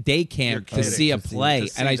day camp You're to kidding. see a To see- play, to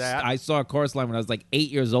see and that? I saw a chorus line when I was like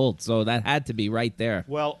 8 years old. So that had to be right there.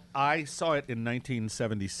 Well, I saw it in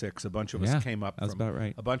 1976. A bunch of Yeah, us came up. that's from, about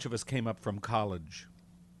right. A bunch of us came up from college.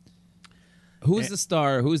 Who was the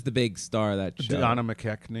star? Who was the big star of that show? Donna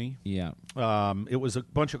McKechnie. Yeah, It was a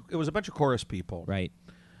bunch of chorus people. right.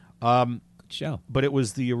 Good show. But it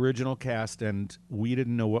was the original cast, and we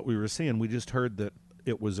didn't know what we were seeing. We just heard that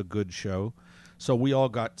it was a good show, so we all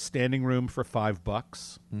got standing room for $5.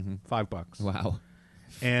 $5. Wow.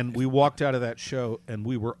 And we walked out of that show, and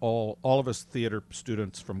we were all of us theater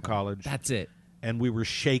students from college. That's it. And we were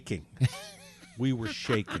shaking. We were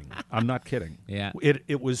shaking. I'm not kidding. Yeah.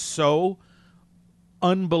 It was so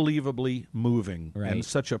unbelievably moving Right. and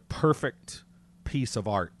such a perfect piece of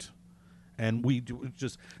art. And we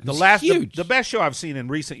just was huge. the best show I've seen in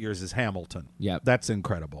recent years is Hamilton. Yep. That's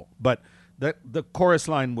incredible. But the chorus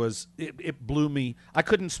line was it blew me. I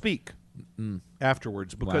couldn't speak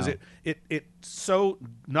afterwards because Wow. it so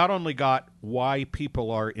not only got why people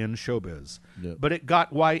are in showbiz, Yep. but it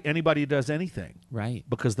got why anybody does anything. Right.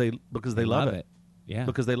 Because they love it. Yeah.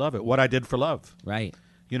 Because they love it. What I Did for Love. Right.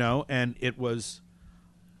 And it was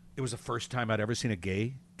the first time I'd ever seen a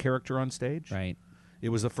gay character on stage. Right. It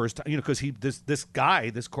was the first time, because this guy,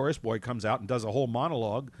 this chorus boy, comes out and does a whole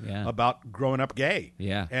monologue Yeah. about growing up gay.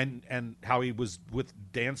 Yeah. And how he was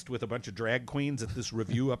danced with a bunch of drag queens at this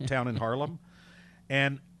review uptown in Harlem.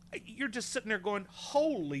 And you're just sitting there going,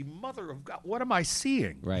 holy mother of God, what am I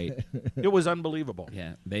seeing? Right. It was unbelievable.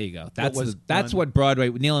 Yeah, there you go. was That's what Broadway.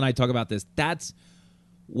 Neil and I talk about this. That's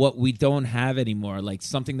what we don't have anymore. Like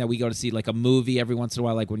something that we go to see, like a movie every once in a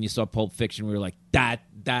while. Like when you saw Pulp Fiction, we were like,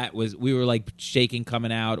 we were like shaking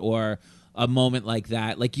coming out, or a moment like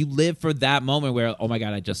that. Like you live for that moment where, oh my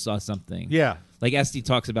God, I just saw something. Yeah. Like Esty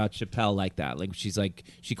talks about Chappelle like that. Like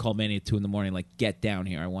she called Manny at 2 a.m. like, get down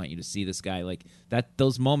here. I want you to see this guy. Like that.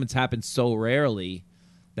 Those moments happen so rarely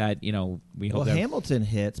that we hope. Well, that Hamilton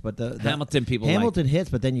hits, but the Hamilton people Hamilton hits,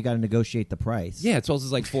 but then you got to negotiate the price. Yeah, it's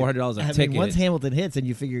also like $400 a I ticket. mean, once Hamilton hits, and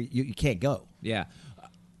you figure you can't go. Yeah.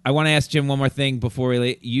 I want to ask Jim one more thing before we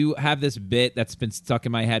leave. You have this bit that's been stuck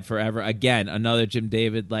in my head forever. Again, another Jim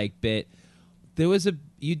David bit.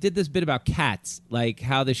 You did this bit about cats, like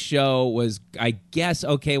how the show was, I guess,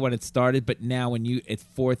 okay when it started, but now when it's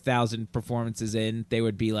 4,000 performances in, they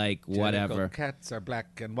would be like, whatever. Jellicle cats are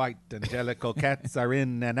black and white, and jellicle cats are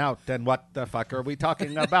in and out, and what the fuck are we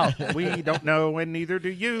talking about? We don't know, and neither do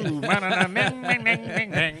you. I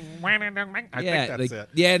think that's it.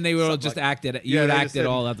 Yeah, and they would all Something just like- act it. You would they act just it said,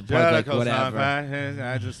 all out the park, like "Jellicles, whatever.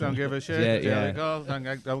 I just don't give a shit. Yeah. Jellicles,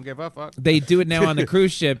 I don't give a fuck. They do it now on the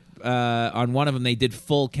cruise ship. On one of them, they did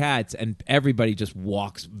full cats, and everybody just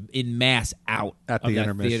walks in mass out At of the that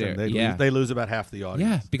intermission, theater. they lose about half the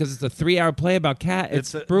audience. Yeah, because it's a 3-hour play about cat.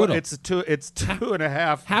 It's brutal. It's two and a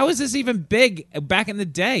half. How is this even big back in the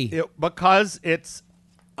day? Because it's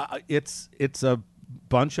a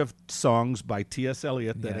bunch of songs by T.S.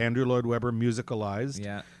 Eliot that Yeah. Andrew Lloyd Webber musicalized.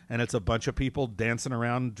 Yeah. And it's a bunch of people dancing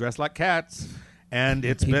around dressed like cats. And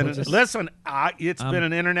it's People been just- it's been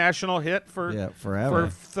an international hit for forever.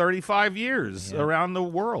 for 35 years around the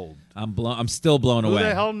world. I'm still blown Who away.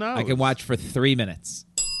 the hell knows? I can watch for 3 minutes.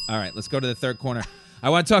 All right, let's go to the third corner. I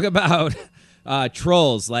want to talk about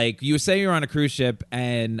trolls. Like you say, you're on a cruise ship,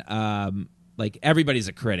 and like everybody's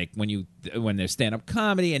a critic when there's stand-up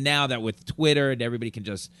comedy, and now that with Twitter and everybody can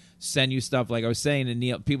just send you stuff. Like I was saying to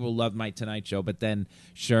Neil, people loved my Tonight Show, but then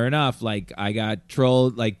sure enough, like I got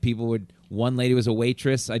trolled. Like people would One lady was a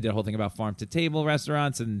waitress. I did a whole thing about farm-to-table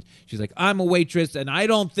restaurants, and she's like, I'm a waitress, and I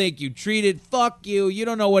don't think you treated, fuck you. You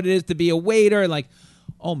don't know what it is to be a waiter. Like,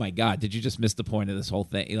 oh, my God, did you just miss the point of this whole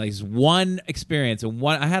thing? Like, it's one experience. And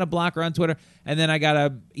I had a blocker on Twitter, and then I got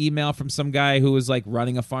an email from some guy who was, like,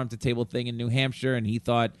 running a farm-to-table thing in New Hampshire, and he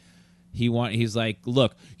thought he's like,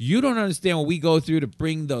 look, you don't understand what we go through to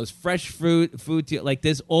bring those fresh food to you. Like,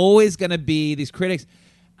 there's always going to be these critics.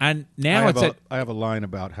 And now I have a line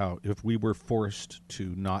about how if we were forced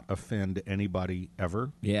to not offend anybody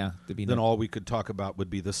ever, then all we could talk about would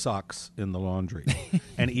be the socks in the laundry.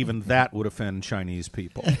 And even that would offend Chinese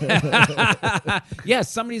people.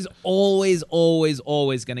 Yes, somebody's always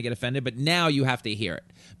going to get offended, but now you have to hear it.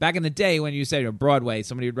 Back in the day when you said Broadway,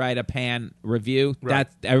 somebody would write a pan review. Right.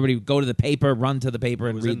 Everybody would go to the paper, run to the paper,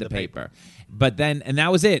 and read the paper. But then, and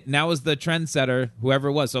that was it. And that was the trendsetter, whoever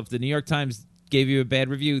it was. So if the New York Times gave you a bad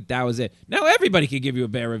review, that was it. Now everybody can give you a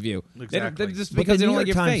bad review. Exactly. Just But because the they New don't York like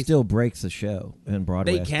your Times face. still breaks the show in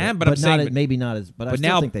Broadway. They can, but I'm not saying- maybe not as. But I But still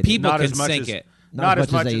now think they do. people Not can as much sink as it. not as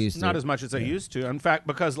much they as used to. not as much as they used to. In fact,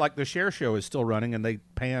 because like the Cher Show is still running, and they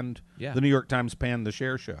panned the New York Times panned the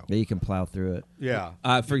Cher Show. Yeah, you can plow through it.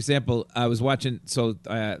 Yeah. For example, I was watching. So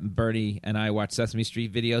Bernie and I watched Sesame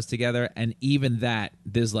Street videos together, and even that,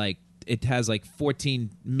 there's like it has like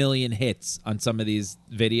 14 million hits on some of these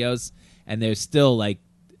videos, and there's still like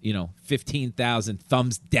 15,000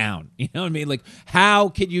 thumbs down. You know what I mean? Like, how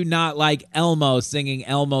could you not like Elmo singing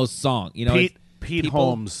Elmo's song? Pete people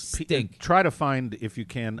Holmes. stink. Try to find, if you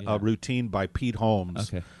can, a routine by Pete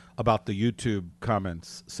Holmes about the YouTube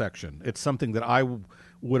comments section. It's something that I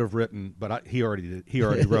would have written, but he already did. He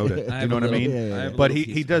already wrote it. You know what I mean? But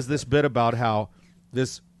he does this bit about how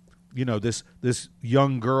this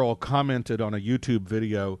young girl commented on a YouTube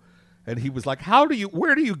video. And he was like,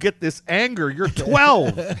 where do you get this anger? You're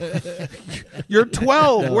 12. You're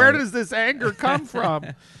 12. Where does this anger come from?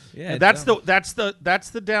 Yeah, that's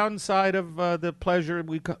the downside of the pleasure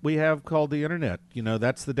we have called the internet.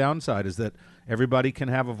 That's the downside, is that everybody can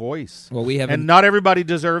have a voice. Well, and not everybody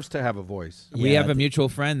deserves to have a voice. We have a mutual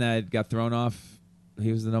friend that got thrown off.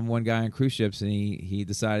 He was the number one guy on cruise ships, and he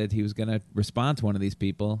decided he was going to respond to one of these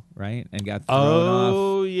people, right? And got thrown off.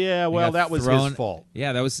 Oh, yeah. Well, that was his fault.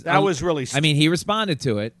 Yeah, that was really. I mean, he responded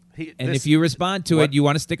to it, if you respond to it, you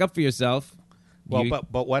want to stick up for yourself. Well,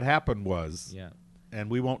 but what happened was, yeah, and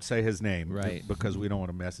we won't say his name, right? Because we don't want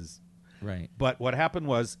to mess his. Right. But what happened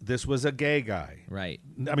was, this was a gay guy. Right.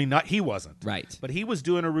 I mean, he wasn't. Right. But he was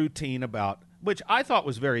doing a routine about, which I thought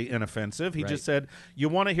was very inoffensive. He just said, you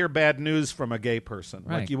want to hear bad news from a gay person.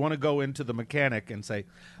 Right. Like, you want to go into the mechanic and say,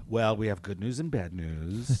 well, we have good news and bad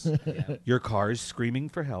news. Your car is screaming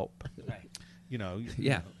for help. Right. You know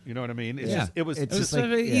what I mean? It was just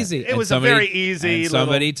very easy. It was a very easy. And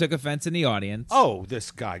somebody took offense in the audience. Oh,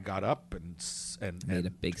 this guy got up and made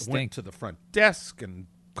a big stink. Went to the front desk and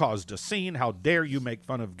caused a scene. How dare you make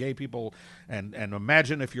fun of gay people? And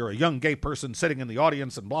imagine if you're a young gay person sitting in the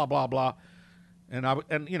audience and blah blah blah. And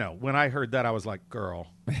when I heard that, I was like, girl.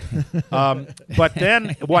 But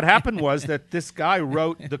then what happened was that this guy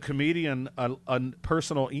wrote the comedian a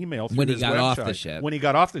personal email through his website. When he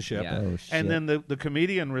got off the ship. Yeah. Oh, shit. And then the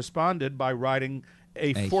comedian responded by writing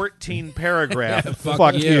a 14-paragraph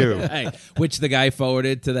fuck you. Hey, which the guy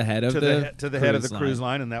forwarded to the head of the head of the cruise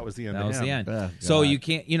line, and that was the end. That of was him. the end. Oh, so God. you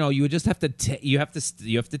can't, you just have to, you have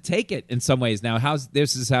to take it in some ways. Now,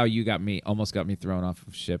 this is how you almost got me thrown off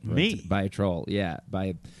of ship by a troll. Yeah,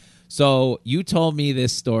 So you told me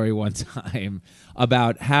this story one time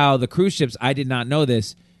about how the cruise ships. I did not know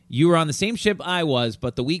this. You were on the same ship I was,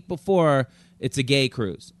 but the week before, it's a gay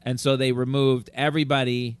cruise, and so they removed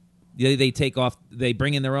everybody. They take off. They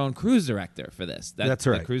bring in their own cruise director for this. That's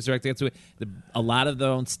right. The cruise director gets a lot of their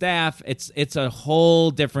own staff. It's a whole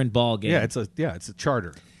different ball game. Yeah, it's a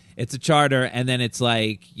charter. It's a charter, and then it's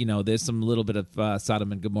like, there's some little bit of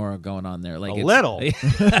Sodom and Gomorrah going on there. Like A little. There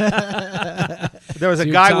was a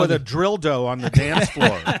guy with a dildo on the dance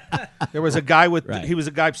floor. There was a guy with he was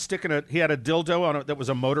a guy sticking he had a dildo on it that was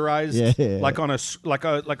a motorized like on a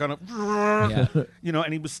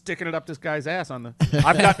and he was sticking it up this guy's ass on the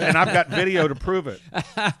I've got video to prove it.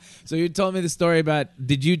 So you told me the story about,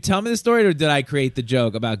 did you tell me the story, or did I create the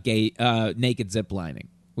joke about gay naked zip lining?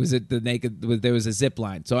 Was it the naked? There was a zip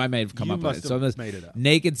line, so I may have come up with it. So have made it up.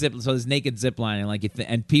 Naked zip. So there's naked zip lining,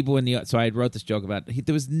 and people in the. So I wrote this joke about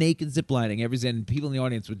there was naked zip lining. And people in the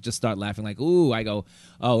audience would just start laughing, like, "Ooh!" I go,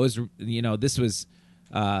 "Oh, it was this was."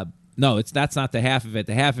 No, that's not the half of it.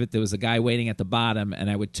 The half of it, there was a guy waiting at the bottom, and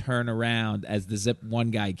I would turn around as the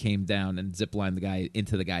one guy came down and zip lined the guy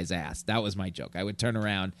into the guy's ass. That was my joke. I would turn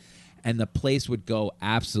around, and the place would go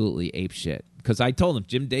absolutely ape shit. because I told him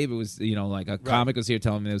Jim David was, like a comic was here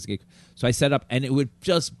telling me there was a gig. So I set up, and it would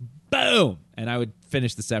just boom, and I would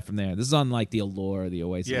finish the set from there. This is on like the Allure, the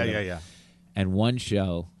Oasis. Yeah. And one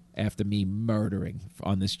show, after me murdering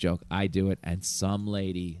on this joke, I do it, and some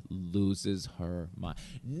lady loses her mind.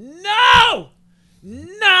 No!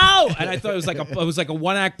 And I thought it was like a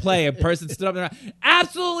one-act play. A person stood up and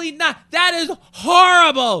absolutely not. That is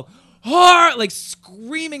horrible. Like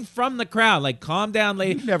screaming from the crowd, like, calm down,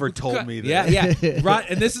 lady. You never told me that. Yeah. Right.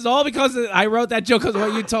 And this is all because I wrote that joke because of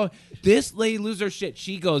what you told me. This lady loses her shit.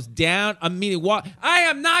 She goes down immediately. I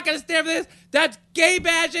am not going to stand for this. That's gay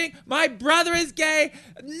bashing. My brother is gay.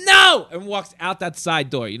 No! And walks out that side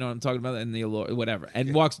door. You know what I'm talking about? In the whatever.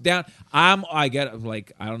 And walks down. I get,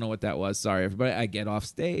 like, I don't know what that was. Sorry, everybody. I get off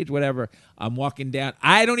stage, whatever. I'm walking down.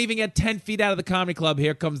 I don't even get 10 feet out of the comedy club.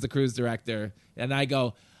 Here comes the cruise director. And I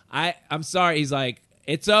go, I'm sorry. He's like,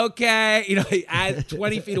 it's okay. At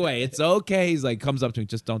 20 feet away. It's okay. He's like, comes up to me,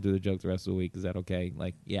 just don't do the joke the rest of the week. Is that okay?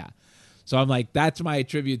 Like, yeah. So I'm like, that's my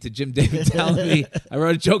tribute to Jim David telling me I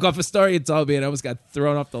wrote a joke off a story and told me, and I almost got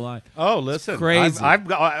thrown off the line. Oh, listen, crazy. I've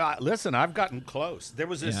gotten close. There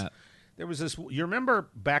was this. You remember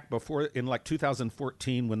back before in like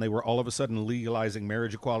 2014 when they were all of a sudden legalizing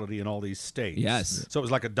marriage equality in all these states? Yes. So it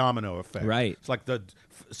was like a domino effect. Right. It's like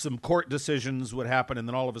some court decisions would happen, and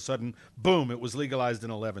then all of a sudden, boom, it was legalized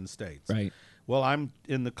in 11 states. Right. Well, I'm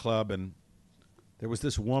in the club, and there was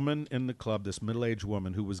this woman in the club, this middle-aged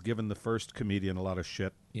woman who was giving the first comedian a lot of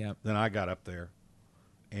shit. Yeah. Then I got up there,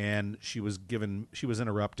 and she was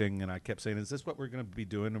interrupting, and I kept saying, "Is this what we're going to be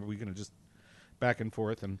doing? Or are we going to just back and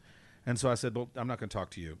forth?" And so I said, "Well, I'm not going to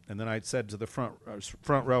talk to you." And then I said to the front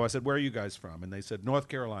row, I said, "Where are you guys from?" And they said, "North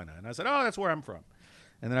Carolina." And I said, "Oh, that's where I'm from."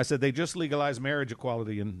 And then I said, "They just legalized marriage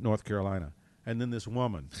equality in North Carolina." And then this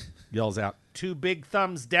woman yells out, "2 big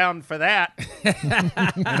thumbs down for that."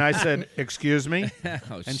 And I said, "Excuse me?"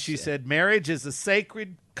 And she said, "Marriage is a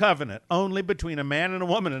sacred covenant only between a man and a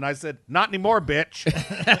woman." And I said, "Not anymore, bitch."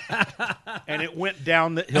 And it went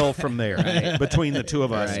down the hill from there between the two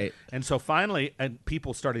of us. Right. And so finally,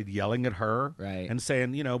 people started yelling at her and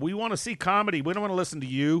saying, we want to see comedy. We don't want to listen to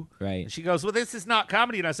you. Right. And she goes, "Well, this is not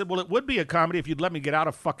comedy." And I said, "Well, it would be a comedy if you'd let me get out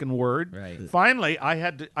a fucking word." Right. Finally, I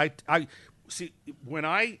had to, see, when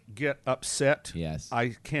I get upset, Yes.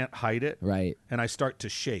 I can't hide it. Right. And I start to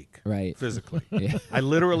shake Right. physically. Yeah. I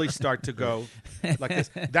literally start to go like this.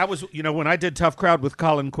 That was, when I did Tough Crowd with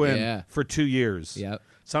Colin Quinn for 2 years. Yep.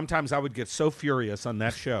 Sometimes I would get so furious on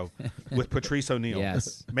that show with Patrice O'Neill.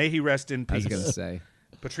 Yes. May he rest in peace. I was going to say.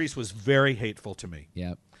 Patrice was very hateful to me.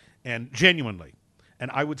 Yep. And genuinely. And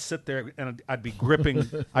I would sit there and I'd be gripping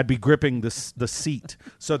the seat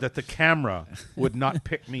so that the camera would not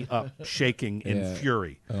pick me up shaking in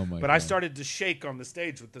fury. Oh my but I God. started to shake on the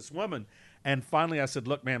stage with this woman. And finally I said,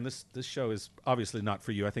 "Look, ma'am, this show is obviously not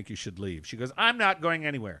for you. I think you should leave." She goes, "I'm not going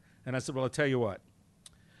anywhere." And I said, "Well, I'll tell you what."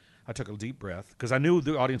 I took a deep breath because I knew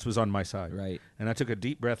the audience was on my side. Right. And I took a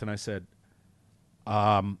deep breath and I said,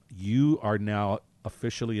 "You are now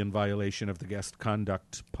officially in violation of the guest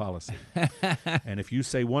conduct policy. And if you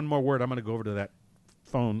say one more word, I'm going to go over to that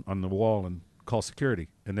phone on the wall and call security,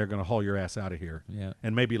 and they're going to haul your ass out of here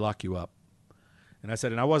and maybe lock you up." And I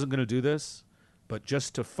said, and I wasn't going to do this, but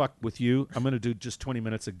just to fuck with you, I'm going to do just 20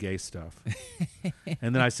 minutes of gay stuff.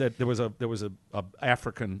 And then I said, there was a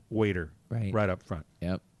African waiter right up front.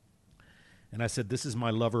 Yep. And I said, "This is my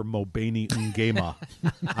lover, Mobani Ngema."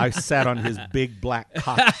 I sat on his big black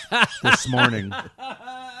cock this morning.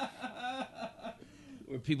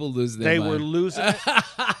 Where people lose their mind. They were losing it.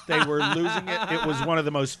 They were losing it. It was one of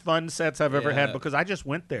the most fun sets I've ever had because I just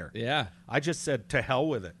went there. Yeah. I just said, to hell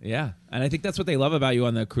with it. Yeah. And I think that's what they love about you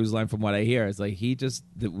on the cruise line from what I hear. It's like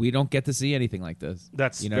we don't get to see anything like this.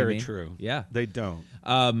 That's what I very mean? true. Yeah. They don't.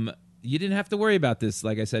 You didn't have to worry about this,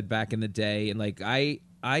 like I said, back in the day. And like I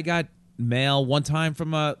got mail one time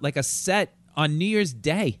from a set on New Year's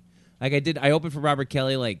Day. I opened for Robert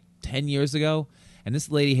Kelly like 10 years ago, and this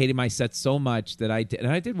lady hated my set so much that I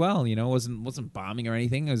did well, wasn't bombing or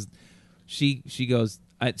anything. It was, she goes,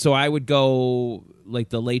 so I would go like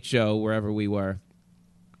the late show wherever we were.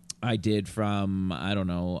 I did from, I don't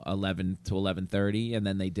know, 11 to 11:30, and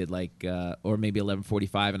then they did like, or maybe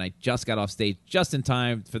 11:45, and I just got off stage just in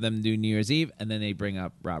time for them to do New Year's Eve, and then they bring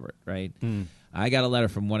up Robert, right? I got a letter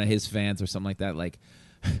from one of his fans or something like that. Like,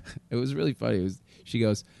 it was really funny. She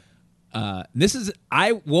goes,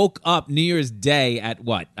 I woke up New Year's Day at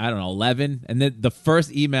what? I don't know, 11, and then the first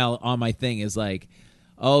email on my thing is like,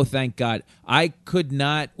 "Oh, thank God. I could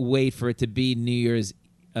not wait for it to be New Year's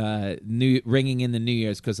ringing in the New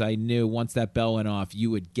Year's because I knew once that bell went off,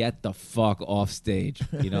 you would get the fuck off stage."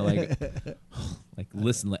 Like Like,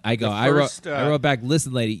 listen, I go. first, I wrote back.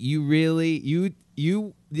 Listen, lady, you really, you.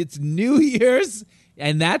 It's New Year's,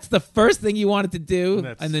 and that's the first thing you wanted to do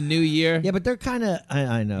in the new year. Yeah, but they're kind of.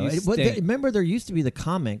 I know. Remember, there used to be the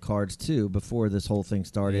comment cards too before this whole thing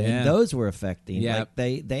started, and those were affecting. Yeah. Like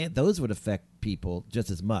they those would affect people just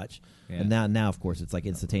as much. Yeah. And now, of course, it's like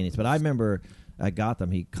instantaneous. But I remember I got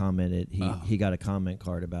them. He commented. He got a comment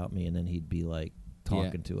card about me, and then he'd be like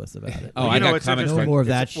talking to us about it. Oh, Well, I got what's comment interesting? No more of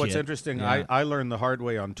that What's shit. interesting, Yeah. I learned the hard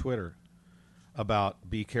way on Twitter about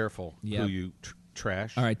be careful who you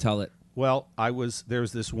trash. All right, tell it. Well,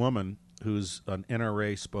 there's this woman who's an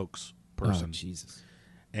NRA spokesperson. Oh, Jesus.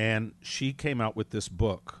 And she came out with this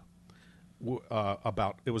book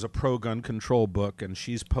about, it was a pro-gun control book, and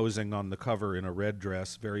she's posing on the cover in a red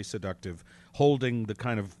dress, very seductive, holding the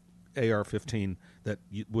kind of AR-15 that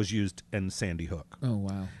was used in Sandy Hook. Oh,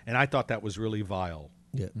 wow. And I thought that was really vile.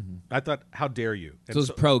 Yeah. I thought, how dare you? So it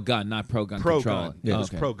was pro-gun, not pro-gun control. Pro-gun. It was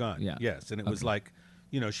okay. pro-gun. Yeah. Yes, and it was like,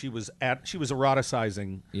 she was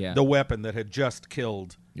eroticizing Yeah. the weapon that had just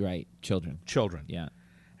killed Right, children. children.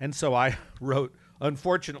 And so I wrote,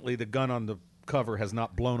 unfortunately, the gun on the cover has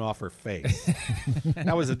not blown off her face.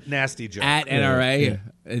 That was a nasty joke. At NRA,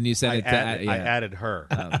 and you sent it to... I added her.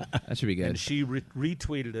 That should be good. And she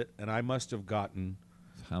retweeted it, and I must have gotten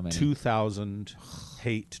How many? 2,000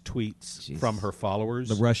 hate tweets from her followers.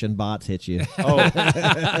 The Russian bots hit you. Oh,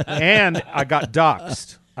 and I got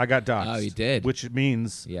doxxed. Oh, you did? Which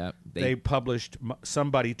means Yeah, they published,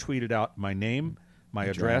 somebody tweeted out my name, my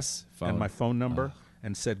address, phone. and my phone number,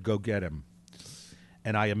 and said, go get him.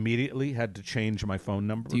 And I immediately had to change my phone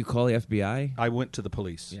number. Do you call the FBI? I went to the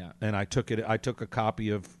police, and I took a copy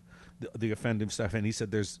of the offending stuff, and he said,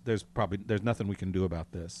 "There's nothing we can do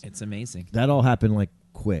about this." It's amazing. That all happened like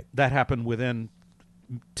quick. That happened within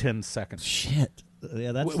 10 seconds. Shit.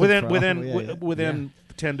 Yeah, that's within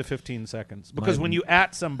 10 to 15 seconds. Because when you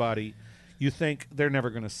at somebody, you think they're never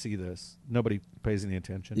going to see this. Nobody pays any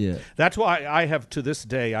attention. Yeah. That's why I have, to this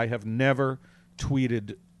day, I have never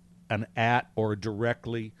tweeted an at or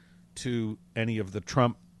directly to any of the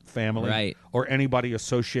Trump family, Right. or anybody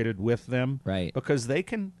associated with them, Right. because they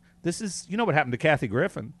can. This is, what happened to Kathy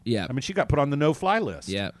Griffin. Yeah. I mean, she got put on the no-fly list.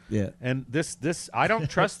 Yeah. Yeah. And this I don't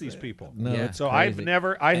trust these people. No, Yeah. it's So crazy.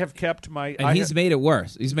 I have kept my. And he's made it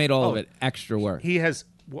worse. He's made all of it extra worse. He has.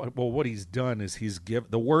 Well, what he's done is he's given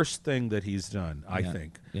the worst thing that he's done, I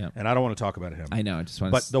think. Yeah. And I don't want to talk about him. I know. I just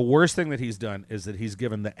want But the worst thing that he's done is that he's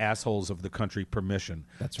given the assholes of the country permission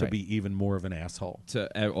That's to right. be even more of an asshole.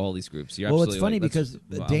 to all these groups. You're Well, absolutely it's funny right.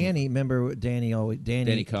 because Danny, remember Danny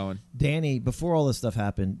Cohen. Danny, before all this stuff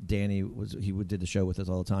happened, Danny did the show with us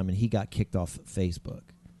all the time, and he got kicked off Facebook.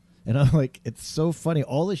 And I'm like, it's so funny.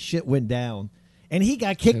 All this shit went down, and he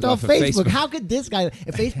got kicked off of Facebook. Facebook. How could this guy?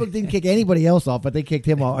 If Facebook didn't kick anybody else off, but they kicked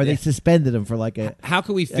him off, or they suspended him for like a. How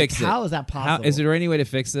can we fix it? How is that possible? Is there any way to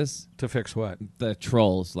fix this? To fix what? The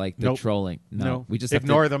trolls, like the Nope. trolling. No, we just have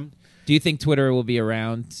ignore to, them. Do you think Twitter will be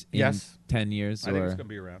around in Yes. 10 years? I think or? it's going to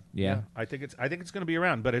be around. Yeah. I think it's going to be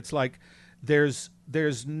around, but it's like there's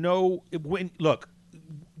no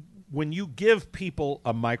when you give people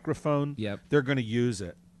a microphone, Yep. they're going to use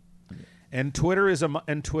it. And Twitter and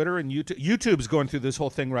YouTube's going through this whole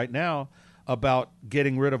thing right now about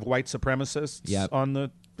getting rid of white supremacists Yep. on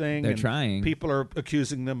the thing. They're and trying. People are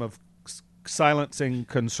accusing them of silencing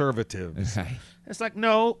conservatives. Right. It's like,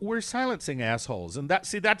 no, we're silencing assholes. And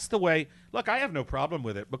that's the way. Look, I have no problem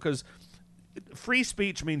with it because free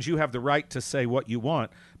speech means you have the right to say what you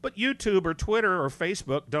want. But YouTube or Twitter or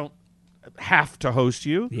Facebook don't have to host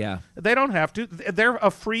you. Yeah. They don't have to. They're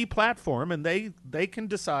a free platform, and they can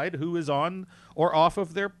decide who is on or off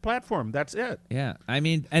of their platform. That's it. Yeah. I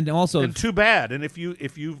mean, and also, And too bad. And if you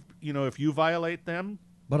violate them,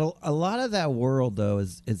 But a lot of that world though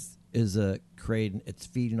is creating. It's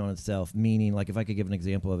feeding on itself. Meaning, like if I could give an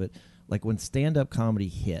example of it, like when stand-up comedy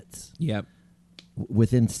hits, yep.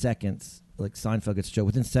 within seconds, like Seinfeld gets a show,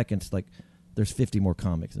 within seconds, like there's 50 more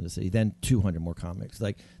comics in the city, then 200 more comics.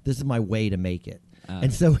 Like this is my way to make it.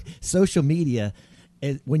 And so social media,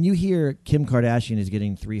 when you hear Kim Kardashian is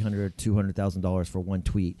getting $300,000-$200,000 for one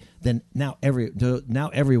tweet, then now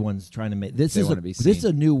everyone's trying to make this. They Is wanna a, be this seen. is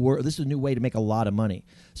a new world. This is a new way to make a lot of money.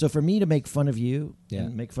 So for me to make fun of you Yeah.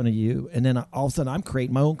 and make fun of you, and then all of a sudden I'm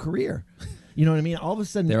creating my own career. You know what I mean? All of a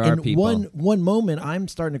sudden, There are in people. one moment, I'm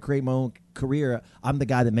starting to create my own career. I'm the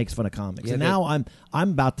guy that makes fun of comics, Yeah, and now I'm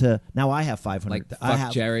about to. Now I have 500. Like I Fuck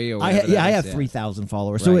have Jerry or I whatever that I is, have yeah. 3,000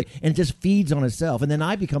 followers. So Right. it just feeds on itself, and then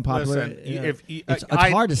I become popular. listen, It's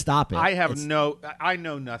hard to stop it. I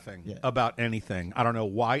know nothing Yeah. about anything. I don't know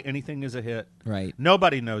why anything is a hit. Right.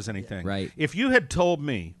 Nobody knows anything. Right. If you had told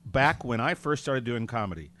me back when I first started doing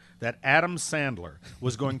comedy that Adam Sandler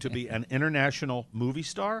was going to be an international movie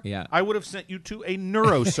star, Yeah. I would have sent you to a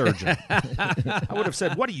neurosurgeon. I would have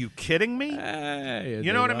said, "What, are you kidding me?"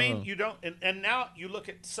 You know what I mean? You don't. And now you look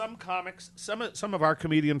at some comics. Some of our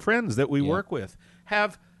comedian friends that we work with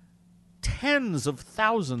have tens of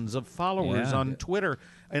thousands of followers on Twitter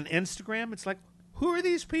and Instagram. It's like, who are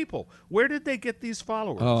these people? Where did they get these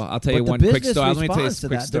followers? Oh, I'll tell you But one the quick business story. Let me tell you responds a to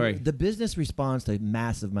quick that. story. The business responds to a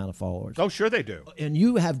massive amount of followers. Oh, sure they do. And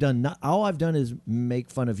you have done all I've done is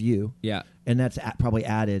make fun of you. Yeah. And that's probably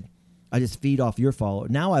added. I just feed off your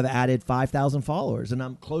followers. Now I've added 5,000 followers, and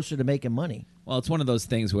I'm closer to making money. Well, it's one of those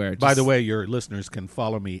things where. By the way, your listeners can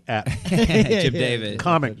follow me at Jim David.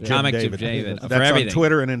 Comic Jim Jim David. David. For That's on everything.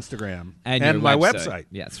 Twitter and Instagram. And your my website. website.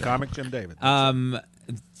 Yes, right. Comic Jim David.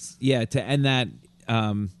 Yeah, to end that,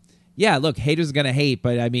 look, haters are going to hate,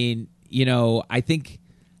 but I mean, I think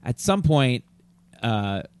at some point,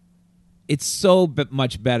 it's so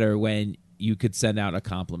much better when you could send out a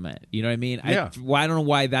compliment. You know what I mean? Yeah. I don't know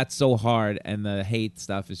why that's so hard, and the hate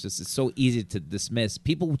stuff is just it's so easy to dismiss.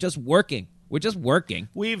 People just working. We're just working.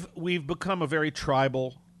 We've become a very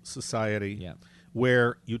tribal society Yeah.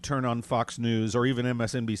 where you turn on Fox News or even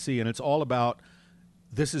MSNBC, and it's all about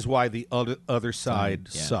this is why the other side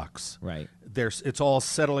Yeah. sucks. Right. It's all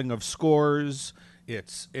settling of scores.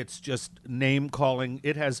 It's just name calling.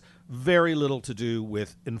 It has very little to do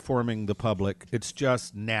with informing the public. It's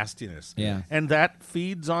just nastiness. Yeah. And that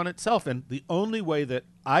feeds on itself. And the only way that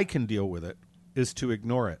I can deal with it is to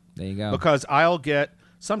ignore it. There you go. Because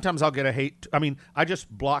sometimes I'll get a hate. I mean, I just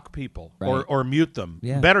block people Right. or mute them.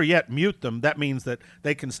 Yeah. Better yet, mute them. That means that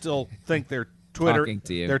they can still think they're Twitter. Talking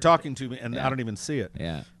to you. They're talking to me, and Yeah. I don't even see it.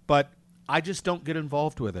 Yeah. But I just don't get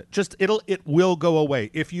involved with it. It will go away.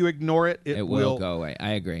 If you ignore it, It will go away.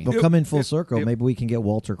 I agree. But come in full circle, maybe we can get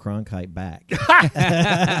Walter Cronkite back.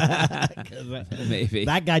 Maybe.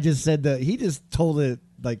 That guy just said that he just told it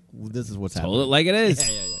like this is what's Told happening. it like it is.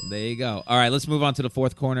 There you go. All right, let's move on to the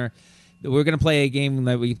fourth corner. We're going to play a game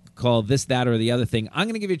that we call This, That, or the Other Thing. I'm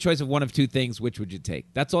going to give you a choice of one of two things. Which would you take?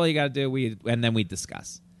 That's all you got to do. And then we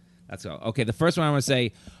discuss. That's all. Okay, the first one I want to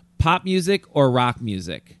say, pop music or rock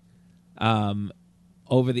music. You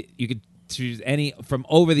could choose any from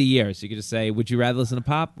over the years. You could just say, would you rather listen to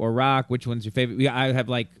pop or rock? Which one's your favorite? I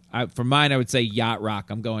have for mine, I would say yacht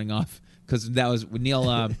rock. I'm going off because that was Neil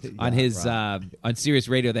on his on Sirius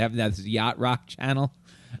Radio. They have that yacht rock channel,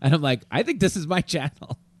 and I'm like, I think this is my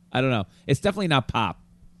channel. I don't know. It's definitely not pop.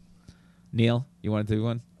 Neil, you want to do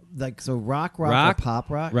one? Like so, rock, or pop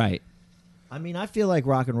rock, Right. I mean, I feel like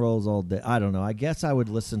rock and roll is all day. I don't know. I guess I would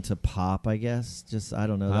listen to pop. I guess just I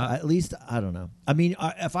don't know. Pop? At least I don't know. I mean,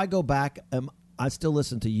 if I go back, I still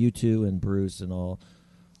listen to U2 and Bruce and all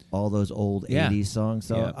those old '80s songs.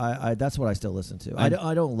 So Yeah. I that's what I still listen to. I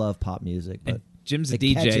don't love pop music, but And Jim's a it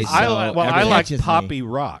DJ. catches So me. I like catches me. poppy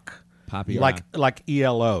rock. Poppy rock. Like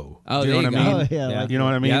ELO. Oh, do you there know you what I go. mean? Oh, yeah, like You know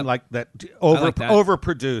what I mean? Yep. Like that like that.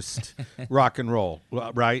 overproduced rock and roll,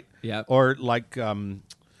 right? Yep. Or like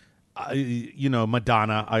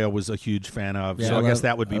Madonna. I was a huge fan of, Yeah, so I I guess love-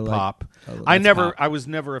 that would be I like- pop. that's pop. I was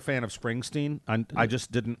never a fan of Springsteen. I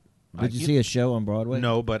just didn't. Did you see a show on Broadway?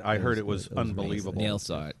 No, but I heard was it was good. It was unbelievable. Neil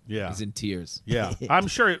saw it. Yeah. He's in tears. Yeah, I'm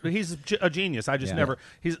sure he's a genius. I just Yeah. never.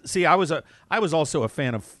 I was also a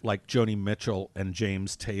fan of like Joni Mitchell and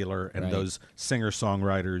James Taylor and Right. those singer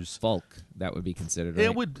songwriters. Folk, that would be considered. It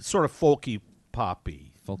Right? would sort of folky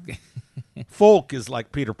poppy. Folk. Folk is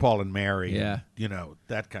like Peter, Paul, and Mary. Yeah.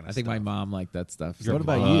 That kind of I stuff. think my mom liked that stuff. What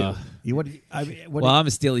about Uh, you? What Well, I'm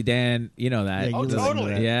a Steely Dan. You know that. Yeah, Oh, you listen to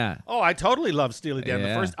totally. that. Yeah. Oh, I totally love Steely Dan. Yeah.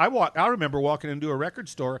 The first I remember walking into a record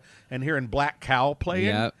store and hearing Black Cow playing,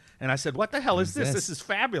 Yep. and I said, "What the hell is this? This is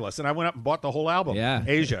fabulous!" And I went up and bought the whole album. Yeah.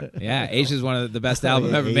 Asia. Yeah, Asia's one of the best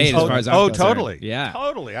albums ever Asia. made, as far as I'm concerned. totally. Yeah.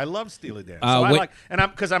 totally. I love Steely Dan. So Uh, I wait- like, and I'm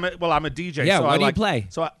a DJ. Yeah, So what I do you like, play?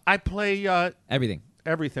 So I play Everything.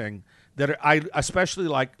 everything that I especially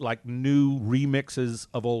like new remixes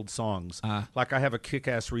of old songs. Like I have a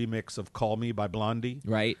kick-ass remix of "Call Me" by Blondie,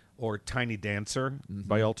 Right. or "Tiny Dancer"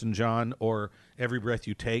 by Elton John, or "Every Breath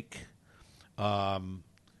You Take."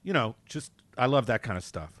 Just I love that kind of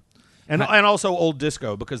stuff, and also old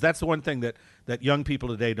disco, because that's the one thing that young people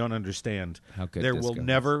today don't understand. How good there disco will is.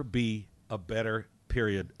 never be a better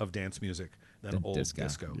period of dance music than old disco.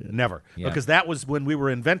 disco. Never, Yeah. because that was when we were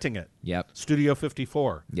inventing it. Yep. Studio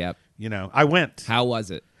 54. Yep. I went. How was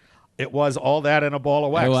it? It was all that and a ball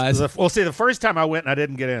of wax. It was? Well, see, the first time I went, I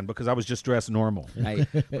didn't get in because I was just dressed normal. Right.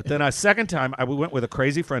 But then a second time, we went with a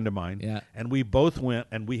crazy friend of mine, Yeah. and we both went,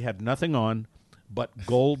 and we had nothing on but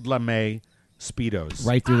gold lame Speedos.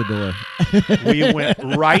 Right through the door. We went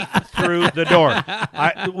right through the door.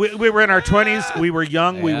 We were in our 20s. We were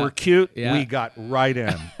young. We were cute. Yeah. We got right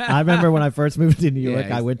in. I remember when I first moved to New York,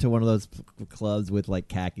 Yeah, I went to one of those clubs with like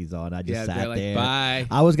khakis on. I just they're sat like, there. bye.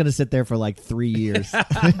 I was going to sit there for like 3 years.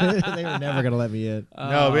 They were never going to let me in.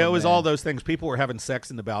 No, it was man. all those things. People were having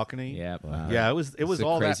sex in the balcony. Yeah. Wow. Yeah, it was It's a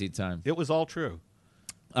all crazy that. time. It was all true.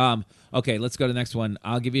 Okay, let's go to the next one.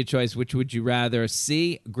 I'll give you a choice. Which would you rather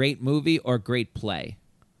see? Great movie or great play?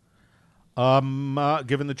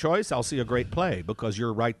 Given the choice, I'll see a great play because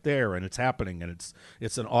you're right there and it's happening and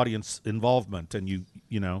it's an audience involvement and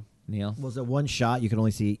you know. Neil? Was it one shot? You can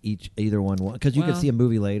only see either one because you Well- could see a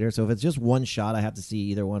movie later. So if it's just one shot, I have to see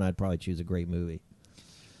either one. I'd probably choose a great movie.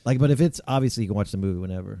 Like, but if it's obviously you can watch the movie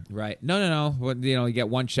whenever. Right. No. Well, you get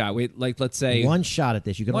one shot. Let's say One shot at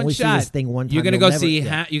this. You can one only shot. see this thing one time. You're gonna You'll go never- see.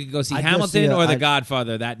 yeah. You can go see I'd go Hamilton see or The I'd-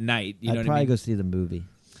 Godfather that night. You know I'd what probably I mean? go see the movie.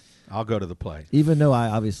 I'll go to the play. Even though I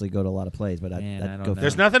obviously go to a lot of plays, but Man, I I'd don't go. know.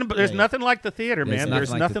 There's nothing like the theater, There's man. nothing There's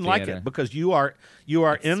like the nothing like theater. it because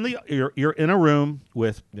you're in a room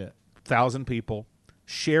with Yeah. 1,000 people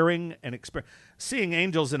sharing an experience. Seeing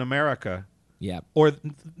Angels in America, Yeah. or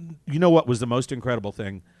you know what was the most incredible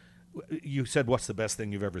thing? You said, "What's the best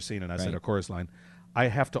thing you've ever seen?" And I said, Right. "A chorus line." I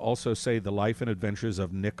have to also say, "The Life and Adventures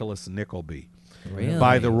of Nicholas Nickleby," Really?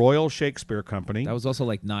 by the Royal Shakespeare Company. That was also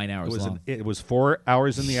like 9 hours long. It was 4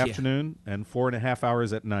 hours in the Yeah. afternoon and 4.5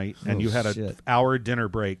 hours at night, and Oh, you had an shit. hour dinner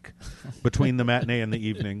break between the matinee and the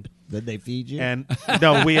evening. Did they feed you? And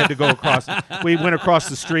no, we had to go across. We went across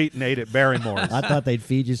the street and ate at Barrymore's. I thought they'd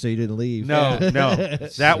feed you so you didn't leave. No.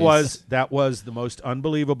 That was the most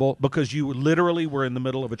unbelievable because you literally were in the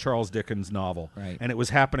middle of a Charles Dickens novel, Right. and it was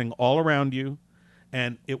happening all around you,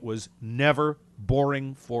 and it was never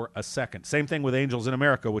boring for a second. Same thing with Angels in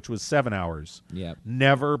America, which was 7 hours. Yep.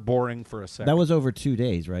 Never boring for a second. That was over 2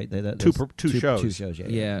 days, right? Two shows. 2 shows, yeah.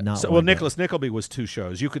 Yeah. Not So, one well, day. Nicholas Nickleby was 2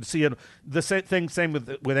 shows. You could see it. The same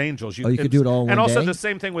with Angels. Oh, you could do it all in and one also day? the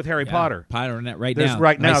same thing with Harry Yeah. Potter. Potter right There's now.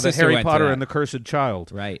 right My now the sister Harry went to Potter that. and the Cursed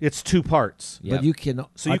Child. Right. It's 2 parts. Yep. But you can.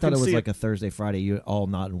 So I you thought can it was see like it- a Thursday, Friday. You all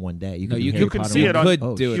not in one day. You No, can do you Harry can Potter see one it day. on- could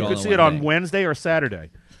Oh, do it shit. You all could in see one it on day. Wednesday or Saturday.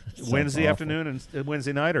 Wednesday awful. afternoon and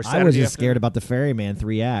Wednesday night or Saturday I was just afternoon. scared about the Ferryman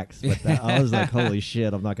 3 acts, but I was like, "Holy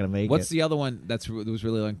shit, I'm not going to make What's it." the other one that was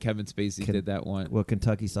really long? Kevin Spacey did that one. Well,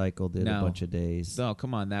 Kentucky Cycle did No. a bunch of days. No,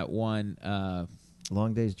 come on, that one.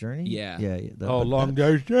 Long Day's Journey. Yeah. yeah. Oh, long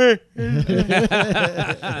day's day.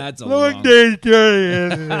 That's a Long day's day.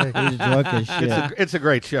 He's drunk as shit. It's a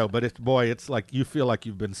great show, but it's like you feel like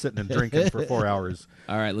you've been sitting and drinking for 4 hours.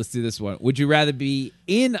 All right, let's do this one. Would you rather be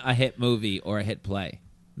in a hit movie or a hit play?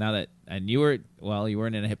 Now that you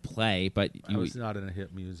weren't in a hit play, but I you was not in a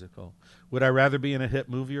hit musical. Would I rather be in a hit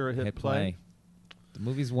movie or a hit, hit play? play. The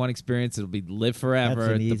movie's one experience; it'll be live forever.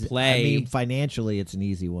 That's an The easy, play, I mean, financially, it's an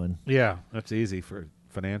easy one. Yeah, that's easy for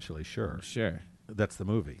financially. Sure, sure. that's the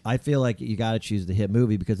movie. I feel like you got to choose the hit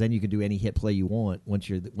movie because then you can do any hit play you want once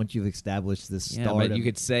you've established this Yeah, stardom. but you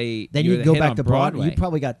could say then you're you the go hit back on to Broadway. You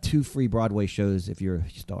probably got 2 free Broadway shows if you're a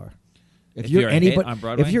star. If you're a hit anybody, on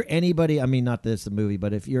Broadway? if you're anybody, I mean, not this the movie,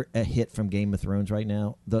 but if you're a hit from Game of Thrones right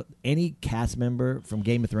now, any cast member from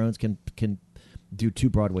Game of Thrones can do 2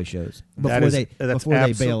 Broadway shows before they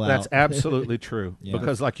bail out. That's absolutely true Yeah.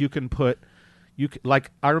 because like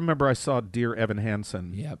like I remember I saw Dear Evan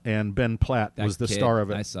Hansen. Yep. And Ben Platt That was the kid, star of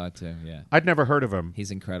it. I saw it too. Yeah, I'd never heard of him.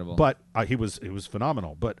 he's incredible. But he was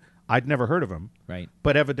phenomenal. But I'd never heard of him. right.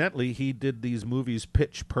 But evidently he did these movies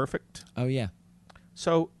pitch perfect. Oh yeah,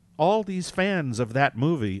 So all these fans of that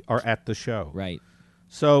movie are at the show. right.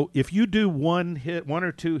 So if you do one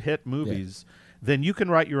or 2 hit movies, then you can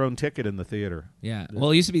write your own ticket in the theater. Yeah. Well,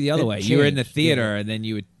 it used to be the other It way. You were in the changed, theater, and then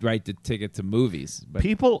you would write the ticket to movies. But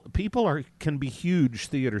People can be huge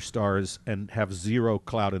theater stars and have zero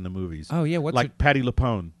clout in the movies. Oh, yeah, what's like Patti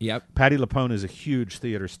LuPone. Yep. Patti LuPone is a huge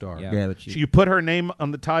theater star. Yeah. Yeah, but So you put her name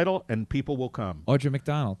on the title, and people will come. Audra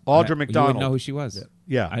McDonald. Audra You McDonald. wouldn't know who she was.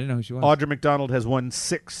 Yeah, I didn't know who she was. Audra McDonald has won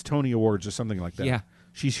 6 Tony Awards or something like that. Yeah.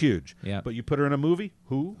 She's huge. Yeah. But you put her in a movie,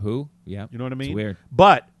 who? Who? Yeah. You know what I mean? It's weird.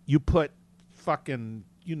 But you put fucking,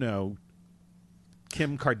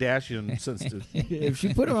 Kim Kardashian since if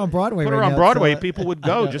she put her on Broadway, put her right on now, Broadway, so- people would I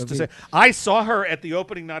go know, just to I say. mean- I saw her at the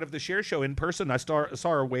opening night of the Cher show in person. I saw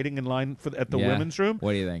her waiting in line at the Yeah. women's room.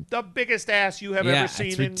 What do you think? The biggest ass you have Yeah, ever it's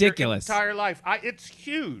seen in your ridiculous. entire life. It's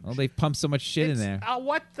huge. Well, they pump so much shit in there.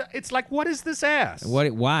 It's like, what is this ass?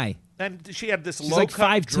 Why? And she had this She's low like cut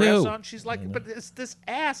 5'2". dress on. She's like, but it's this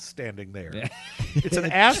ass standing there. It's an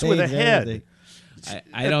ass with a Changed head. everything.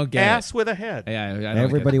 I don't get ass it. with a head. Yeah, I don't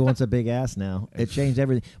Everybody get wants a big ass now. It changed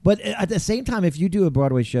everything. But at the same time, if you do a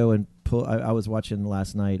Broadway show and pull. I was watching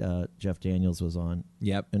last night. Jeff Daniels was on.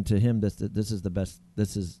 Yep. And to him, this is the best.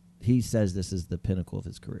 He says this is the pinnacle of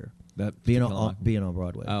his career. That Being on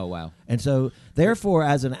Broadway. Oh wow. And so, therefore,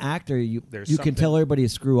 as an actor, you can tell everybody to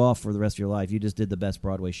screw off for the rest of your life. You just did the best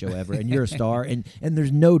Broadway show ever, and you're a star. And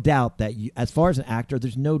there's no doubt that you, as far as an actor,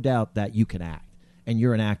 there's no doubt that you can act, and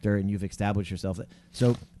you're an actor, and you've established yourself.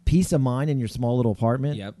 So, peace of mind in your small little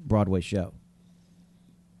apartment. Yep. Broadway show.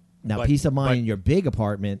 Now, peace of mind in your big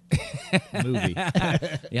apartment. Movie. Yeah,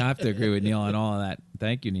 I have to agree with Neil on all of that.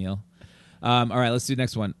 Thank you, Neil. All right, let's do the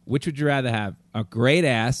next one. Which would you rather have, a great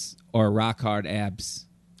ass or rock hard abs?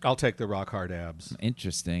 I'll take the rock hard abs.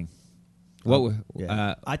 Interesting.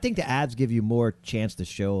 Yeah. I think the abs give you more chance to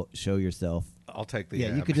show yourself. I'll take the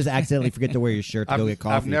abs. You could just accidentally forget to wear your shirt to go get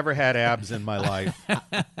coffee. I've never had abs in my life.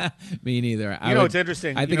 Me neither. It's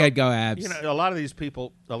interesting. I think I'd go abs. A lot of these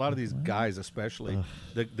people, a lot of these guys especially,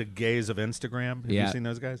 the gays of Instagram. Have you seen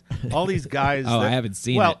those guys? All these guys. I haven't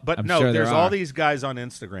seen it. Well, but I'm no, sure there's there all are. these guys on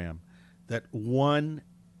Instagram that one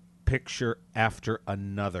picture after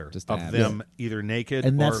another Just of abs. them either naked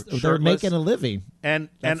And or they're shirtless. making a living. And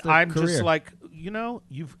That's their I'm career. just like,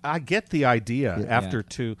 I get the idea after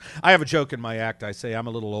two. I have a joke in my act. I say I'm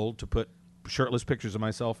a little old to put shirtless pictures of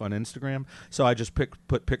myself on Instagram, so I just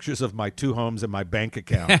put pictures of my 2 homes and my bank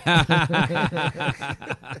account.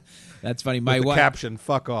 That's funny. With My the wife, caption,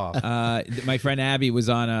 "Fuck off." my friend Abby was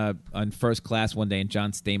on First Class one day, and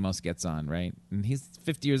John Stamos gets on, right? And he's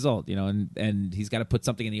 50 years old, and he's got to put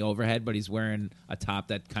something in the overhead, but he's wearing a top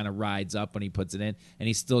that kind of rides up when he puts it in, and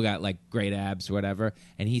he's still got like great abs or whatever.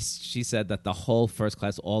 And she said that the whole First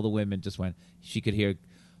Class, all the women just went. She could hear.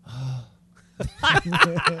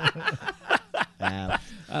 Abs.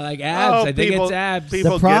 I like abs. I think it's abs.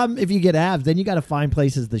 The problem, if you get abs, then you got to find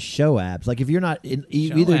places to show abs. Like if you're not, you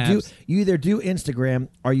either do Instagram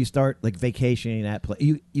or you start like vacationing at place.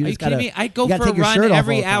 You Are you just kidding gotta, me? I go you gotta for a take your run shirt off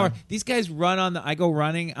every all the hour. time. These guys run I go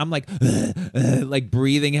running. I'm like, like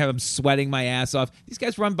breathing. I'm sweating my ass off. These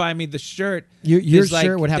guys run by me. The shirt. Your is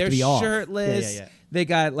shirt would have to they're be off. shirtless. Yeah. They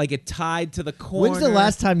got like it tied to the corner. When's the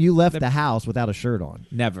last time you left the house without a shirt on?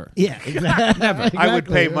 Never. Yeah, exactly. Never. I would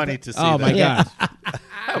pay money to see Oh that. my god.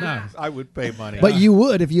 I would pay money. But you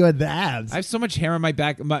would if you had the abs. I have so much hair on my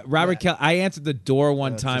back. Robert Kelly. I answered the door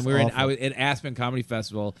one time. just We were awful. at Aspen Comedy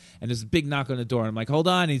Festival, and there's a big knock on the door. And I'm like, hold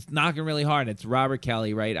on. He's knocking really hard. It's Robert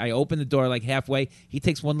Kelly, right? I open the door like halfway. He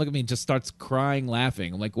takes one look at me and just starts crying,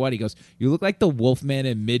 laughing. I'm like, what? He goes, you look like the Wolfman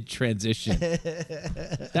in mid transition.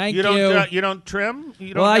 Thank you. You don't trim.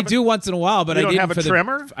 You don't Well, I have a- do once in a while, but You I don't didn't have a for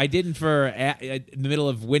trimmer? I didn't for in the middle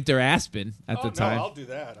of winter Aspen at the time. No, I'll do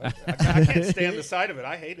that. I can't stand the sight of it.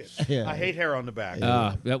 I hate it. Yeah. I hate hair on the back.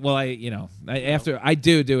 Well, I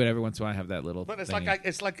do it every once in a while. I have that little. But it's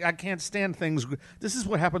thingy. like I can't stand things. This is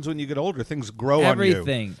what happens when you get older. Things grow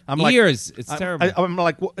Everything. on you. I'm like, Ears. It's terrible. I'm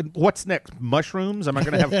like, what's next? Mushrooms? Am I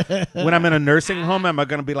going to have when I'm in a nursing home? Am I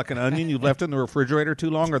going to be like an onion you've left in the refrigerator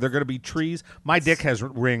too long? Are there going to be trees? My dick has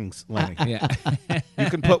rings, Lenny. Yeah.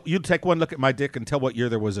 You take one look at my dick and tell what year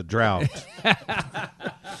there was a drought.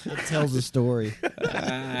 It tells a story.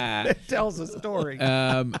 It tells a story.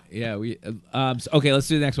 Yeah. Okay, let's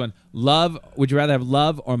do the next one. Love. Would you rather have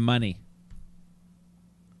love or money?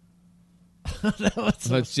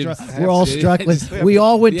 We're all struggling. We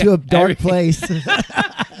all went to a dark place.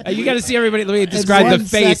 You got to see everybody. Let me describe the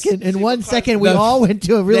face. In 1 second, we all went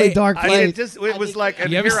to a really dark place. It was like,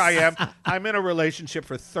 and You ever here I am. I'm in a relationship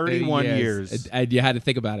for 31 years. And you had to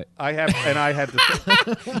think about it. I had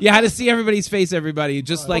to. You had to see everybody's face. Everybody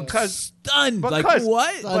just like stunned. Like because-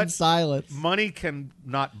 what? Sudden silence. Money can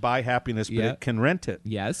not buy happiness, but Yeah. it can rent it.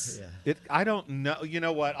 Yes. I don't know. You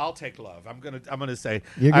know what? I'll take love. I'm gonna say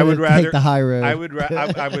You're I gonna would rather take the high road. I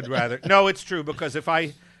would rather. No, it's true because if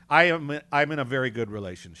I'm in a very good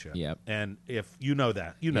relationship. Yep. And if you know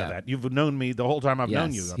that, you know Yep. that you've known me the whole time I've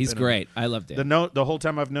known you. Yes. I've He's been great. I loved it. The whole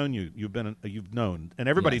time I've known you, you've known, and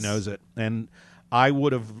everybody Yes. knows it. And I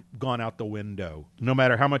would have gone out the window, no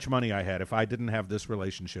matter how much money I had. If I didn't have this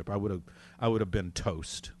relationship, I would have been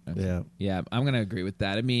toast. Yeah. Yeah, I'm gonna agree with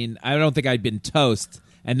that. I mean, I don't think I'd been toast,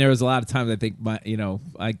 and there was a lot of times I think,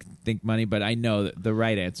 I think money, but I know that the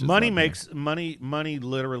right answer. Money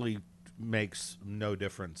literally makes no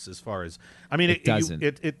difference as far as It doesn't.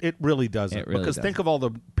 It really doesn't. It really because doesn't. think of all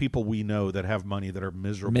the people we know that have money that are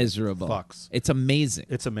miserable fucks. It's amazing.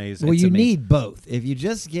 It's amazing. Well, It's you amazing. need both. If you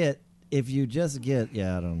just get, I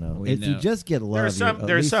don't know. If you just get love,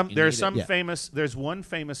 There's one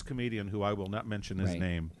famous comedian who I will not mention his Right.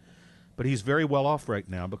 name, but he's very well off right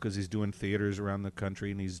now because he's doing theaters around the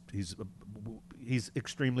country and he's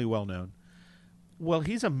extremely well known. Well,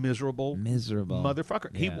 he's a miserable Miserable. motherfucker.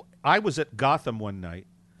 Yeah. I was at Gotham one night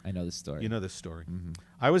I know this story. You know this story.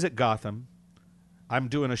 I was at Gotham. I'm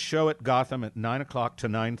doing a show at Gotham at 9 o'clock to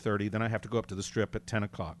 9:30. Then I have to go up to the Strip at 10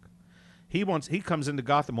 o'clock. He comes into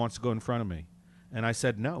Gotham, wants to go in front of me. And I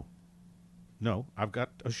said, no, I've got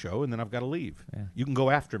a show, and then I've got to leave. Yeah. You can go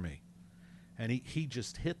after me. And he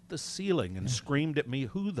just hit the ceiling and screamed at me,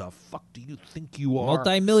 who the fuck do you think you are?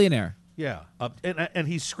 Multi-millionaire. Yeah. And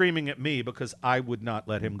he's screaming at me because I would not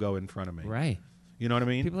let him go in front of me. Right. You know what I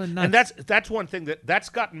mean? People are nuts. And that's one thing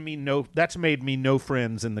that's made me no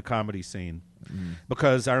friends in the comedy scene.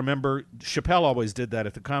 Because I remember Chappelle always did that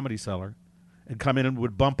at the Comedy Cellar and come in and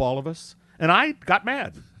would bump all of us. And I got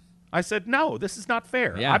mad. I said, no, this is not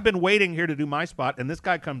fair. Yeah. I've been waiting here to do my spot, and this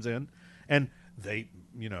guy comes in, and they,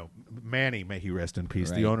 Manny, may he rest in peace,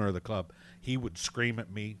 the owner of the club, he would scream at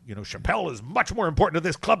me, Chappelle is much more important to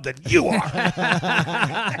this club than you are.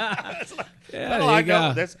 It's like, well, I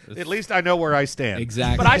know this. At least I know where I stand.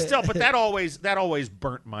 Exactly. But that always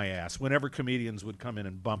burnt my ass whenever comedians would come in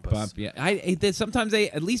and bump us. Sometimes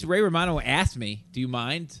at least Ray Romano asked me, do you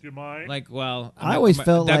mind? Do you mind? Like, well, I always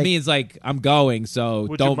felt that like- means like I'm going, so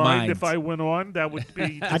Would don't you mind if I went on? That would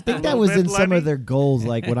be. I think that was in some of their goals.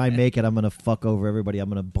 Like, when I make it, I'm going to fuck over everybody. I'm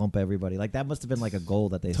going to bump everybody. Like, that must have been like a goal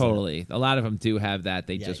that they Totally. A lot of them do have that.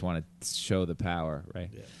 They just want to show the power, right?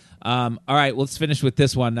 Yeah. All right, let's finish with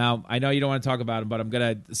this one. Now, I know you don't want to talk about him, but I'm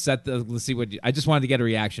going to let's see what I just wanted to get a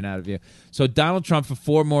reaction out of you. So, Donald Trump for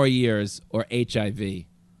 4 more years or HIV?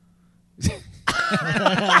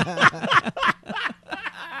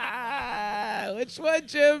 Which one,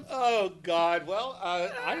 Jim? Oh God! Well,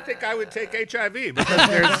 I think I would take HIV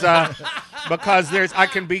because I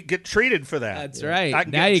can get treated for that. That's right. I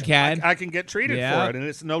I can get treated for it, and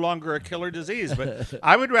it's no longer a killer disease. But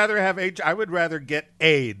I would rather get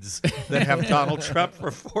AIDS than have Donald Trump for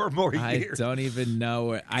 4 more years. I don't even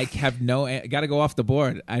know. I have got to go off the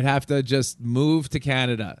board. I'd have to just move to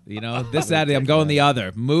Canada. This Saturday I'm going the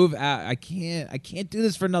other. Move out. I can't do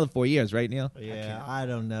this for another 4 years, right, Neil? Yeah, I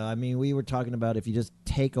don't know. I mean, we were talking about if you just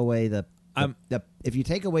take away if you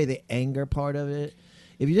take away the anger part of it,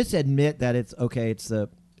 if you just admit that it's okay,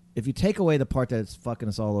 if you take away the part that it's fucking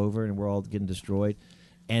us all over and we're all getting destroyed,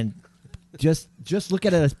 and just look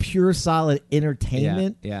at it as pure solid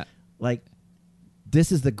entertainment. Yeah. Like,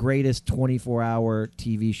 this is the greatest 24-hour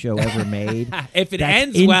TV show ever made. If it That's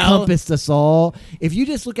ends well, encompassed us all. If you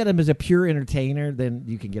just look at him as a pure entertainer, then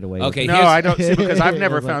you can get away with it. No, I don't see, because I've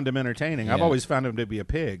never found him entertaining. I've Yeah. always found him to be a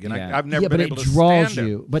pig, and Yeah. I've never been able to draws stand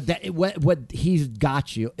you. him. But what he's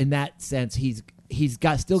got you in that sense. He's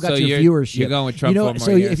still got So your you're viewership. going with Trump 4 more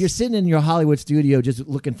so years. if you're sitting in your Hollywood studio just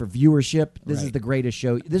looking for viewership, this is Right. the greatest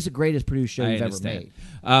show. This is the greatest produced show I you've understand.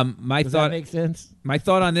 ever made. My Does thought that make sense? My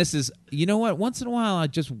thought on this is, you know what? Once in a while, I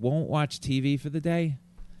just won't watch TV for the day.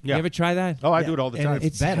 Yeah. You ever try that? Oh, I do it all the And time.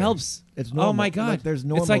 it's It better. helps. It's Oh normal. my God! Like, there's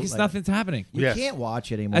normal. It's like nothing's happening. You Yes. can't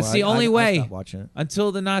watch it anymore. That's the only I way. stopped watching it.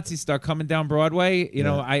 Until the Nazis start coming down Broadway, you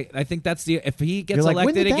know, I think that's if he gets You're like, when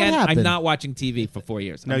elected did that again, I'm happen? not watching TV for 4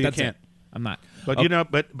 years. No, you That's can't. It. I'm not. But Oh,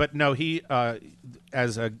 but no, he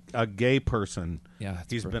as a gay person, Yeah,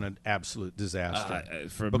 that's he's been an absolute disaster.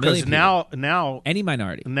 for a because million now any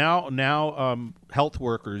minority. now health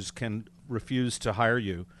workers can refuse to hire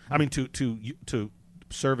you. I mean, to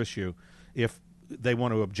service you if they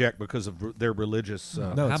want to object because of their religious. No, How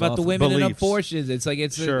it's about the awful. women in Beliefs. abortions? It's like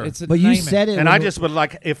it's Sure. a But you nightmare. said it, And when I we- just would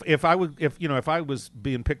like if I was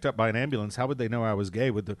being picked up by an ambulance, how would they know I was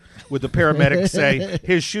gay? Would the paramedics say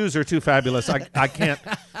his shoes are too fabulous? I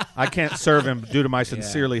can't serve him due to my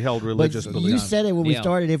sincerely held religious But beliefs. you said it when we Neil.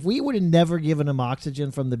 started. If we would have never given him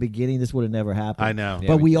oxygen from the beginning, this would have never happened. I know. Yeah,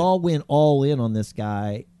 But we we did. all went all in on this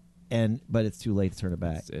guy, but it's too late to turn it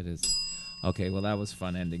back. It is. Okay, well, that was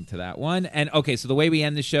fun ending to that one. And, okay, so the way we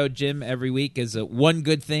end the show, Jim, every week is one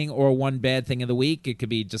good thing or one bad thing of the week. It could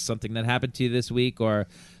be just something that happened to you this week or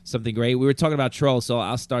something great. We were talking about trolls, so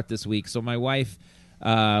I'll start this week. So my wife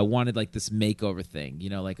wanted, like, this makeover thing,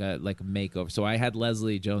 like a makeover. So I had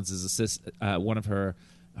Leslie Jones's one of her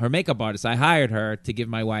makeup artists. I hired her to give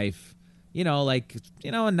my wife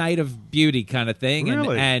a night of beauty kind of thing.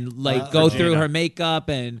 Really? And go through Regina. her makeup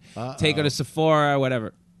and take her to Sephora or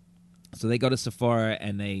whatever. So they go to Sephora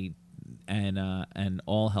and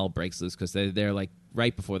all hell breaks loose because they're like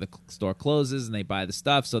right before the store closes and they buy the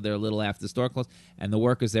stuff, so they're a little after the store closed, and the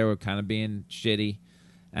workers there were kind of being shitty,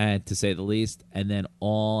 to say the least. And then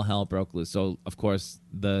all hell broke loose. So of course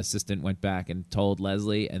the assistant went back and told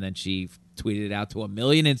Leslie, and then she tweeted it out to 1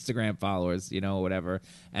 million Instagram followers, whatever.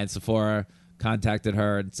 And Sephora contacted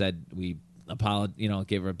her and said we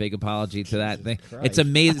gave her a big apology to that thing. It's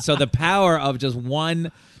amazing. So the power of just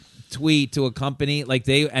one tweet to a company,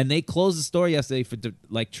 they closed the store yesterday for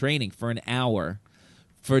training for an hour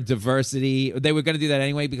for diversity. They were going to do that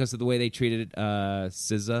anyway because of the way they treated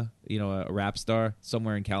SZA, a rap star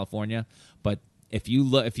somewhere in California. But if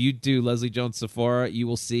you do Leslie Jones Sephora, you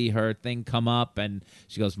will see her thing come up, and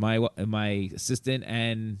she goes, my assistant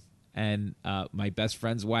and my best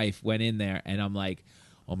friend's wife went in there, and I'm like,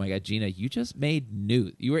 oh my God, Gina, you just made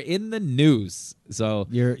news. You were in the news. So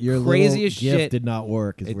your crazy little as gift shit did not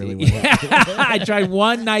work. Is really what happened. I tried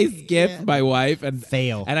one nice gift for my wife and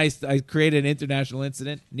fail. And I created an international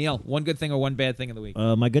incident. Neil, one good thing or one bad thing of the week?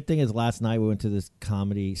 My good thing is last night we went to this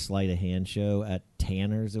comedy sleight of hand show at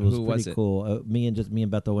Tanner's. It was pretty cool. Me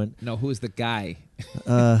and Bethel went. No, who's the guy?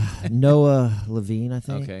 Noah Levine, I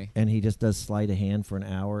think. Okay. And he just does sleight of hand for an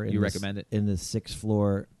hour. You recommend it? In the 6th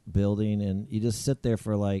floor building, and you just sit there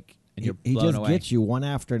for like. And you're he blown just away. gets you one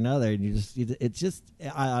after another, and it's just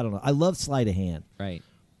I don't know. I love sleight of hand, Right.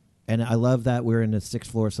 and I love that we're in the 6th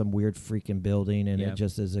floor of some weird freaking building, and Yeah. it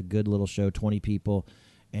just is a good little show. 20 people,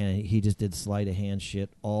 and he just did sleight of hand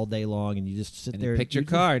shit all day long, and you just sit And there. you picked your you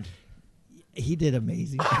just- card. He did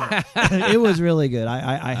amazing shit. It was really good.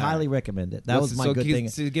 I highly recommend it. That was my good thing.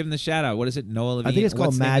 So give him the shout out. What is it? Noah Levine? I think it's called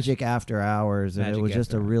What's the name of Magic After Hours, and Magic it was just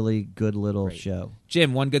After a Hours. really good little Great. show.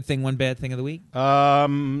 Jim, one good thing, one bad thing of the week?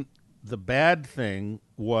 The bad thing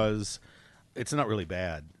was, it's not really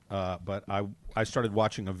bad, but I started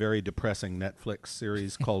watching a very depressing Netflix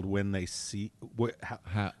series called When They See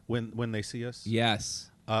When They See Us. Yes.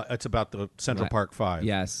 It's about the Central Park Five.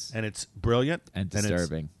 Yes. And it's brilliant And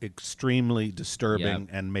disturbing. it's extremely disturbing Yep.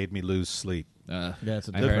 and made me lose sleep. Yeah, it's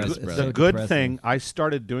a I heard it's it's brilliant. so The good depressing. thing, I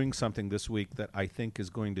started doing something this week that I think is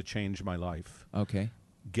going to change my life. Okay.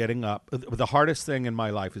 Getting up. The hardest thing in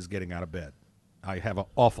my life is getting out of bed. I have an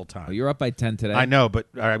awful time. Well, you're up by 10 today. I know, but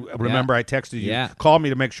I remember I texted you, Yeah. call me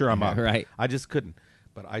to make sure I'm up. Right. I just couldn't.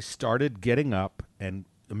 But I started getting up and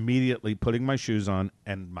immediately putting my shoes on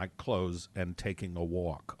and my clothes and taking a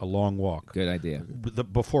walk, a long walk. Good idea.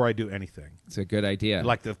 Before I do anything. It's a good idea.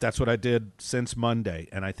 That's what I did since Monday,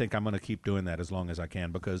 and I think I'm going to keep doing that as long as I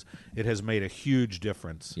can because it has made a huge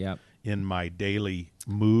difference Yep. in my daily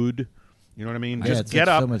mood. You know what I mean? Yeah, Just it's get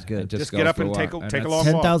up. so much good. Just Just go get up for a and take walk. a And long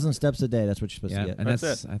walk. 10,000 steps a day. That's what you're supposed Yeah, to get. and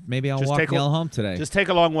That's it. Maybe I'll Just walk take a- Neil home today. Just take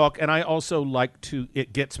a long walk, and I also like to.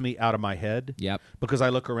 It gets me out of my head. Yep. Because I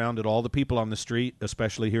look around at all the people on the street,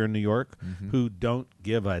 especially here in New York, Mm-hmm. who don't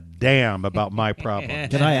give a damn about my problem.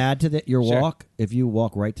 Can I add to your Sure. walk? If you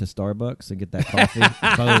walk right to Starbucks and get that coffee,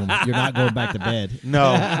 boom, you're not going back to bed. No,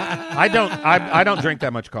 I don't. I don't drink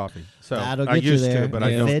that much coffee. So That'll I get you used there. to, but a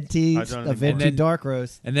I don't. venti, I don't a venti anymore. dark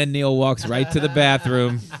roast. And then Neil walks right to the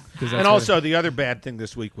bathroom. And also, the other bad thing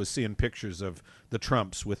this week was seeing pictures of the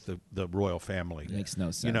Trumps with the royal family. Makes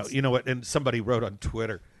no sense. You know what? And somebody wrote on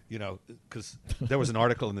Twitter, because there was an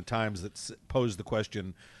article in the Times that posed the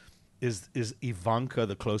question: Is Ivanka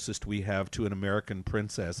the closest we have to an American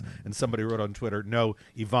princess? And somebody wrote on Twitter, no,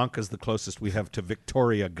 Ivanka's the closest we have to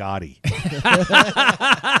Victoria Gotti.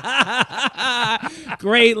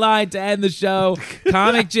 Great line to end the show.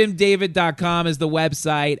 ComicJimDavid.com is the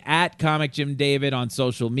website. At ComicJimDavid on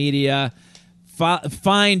social media.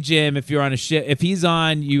 Find Jim if you're on a ship. If he's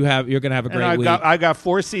on, you're gonna have a great week. I got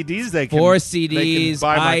 4 CDs. They can 4 They can CDs,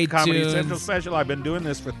 buy my Comedy iTunes. Central special. I've been doing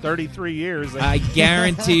this for 33 years. I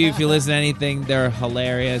guarantee you, if you listen to anything, they're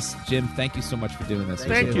hilarious. Jim, thank you so much for doing this. It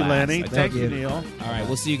was Thank a you, blast. Lenny. I Thank told you, Neil. All right,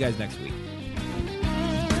 we'll see you guys next week.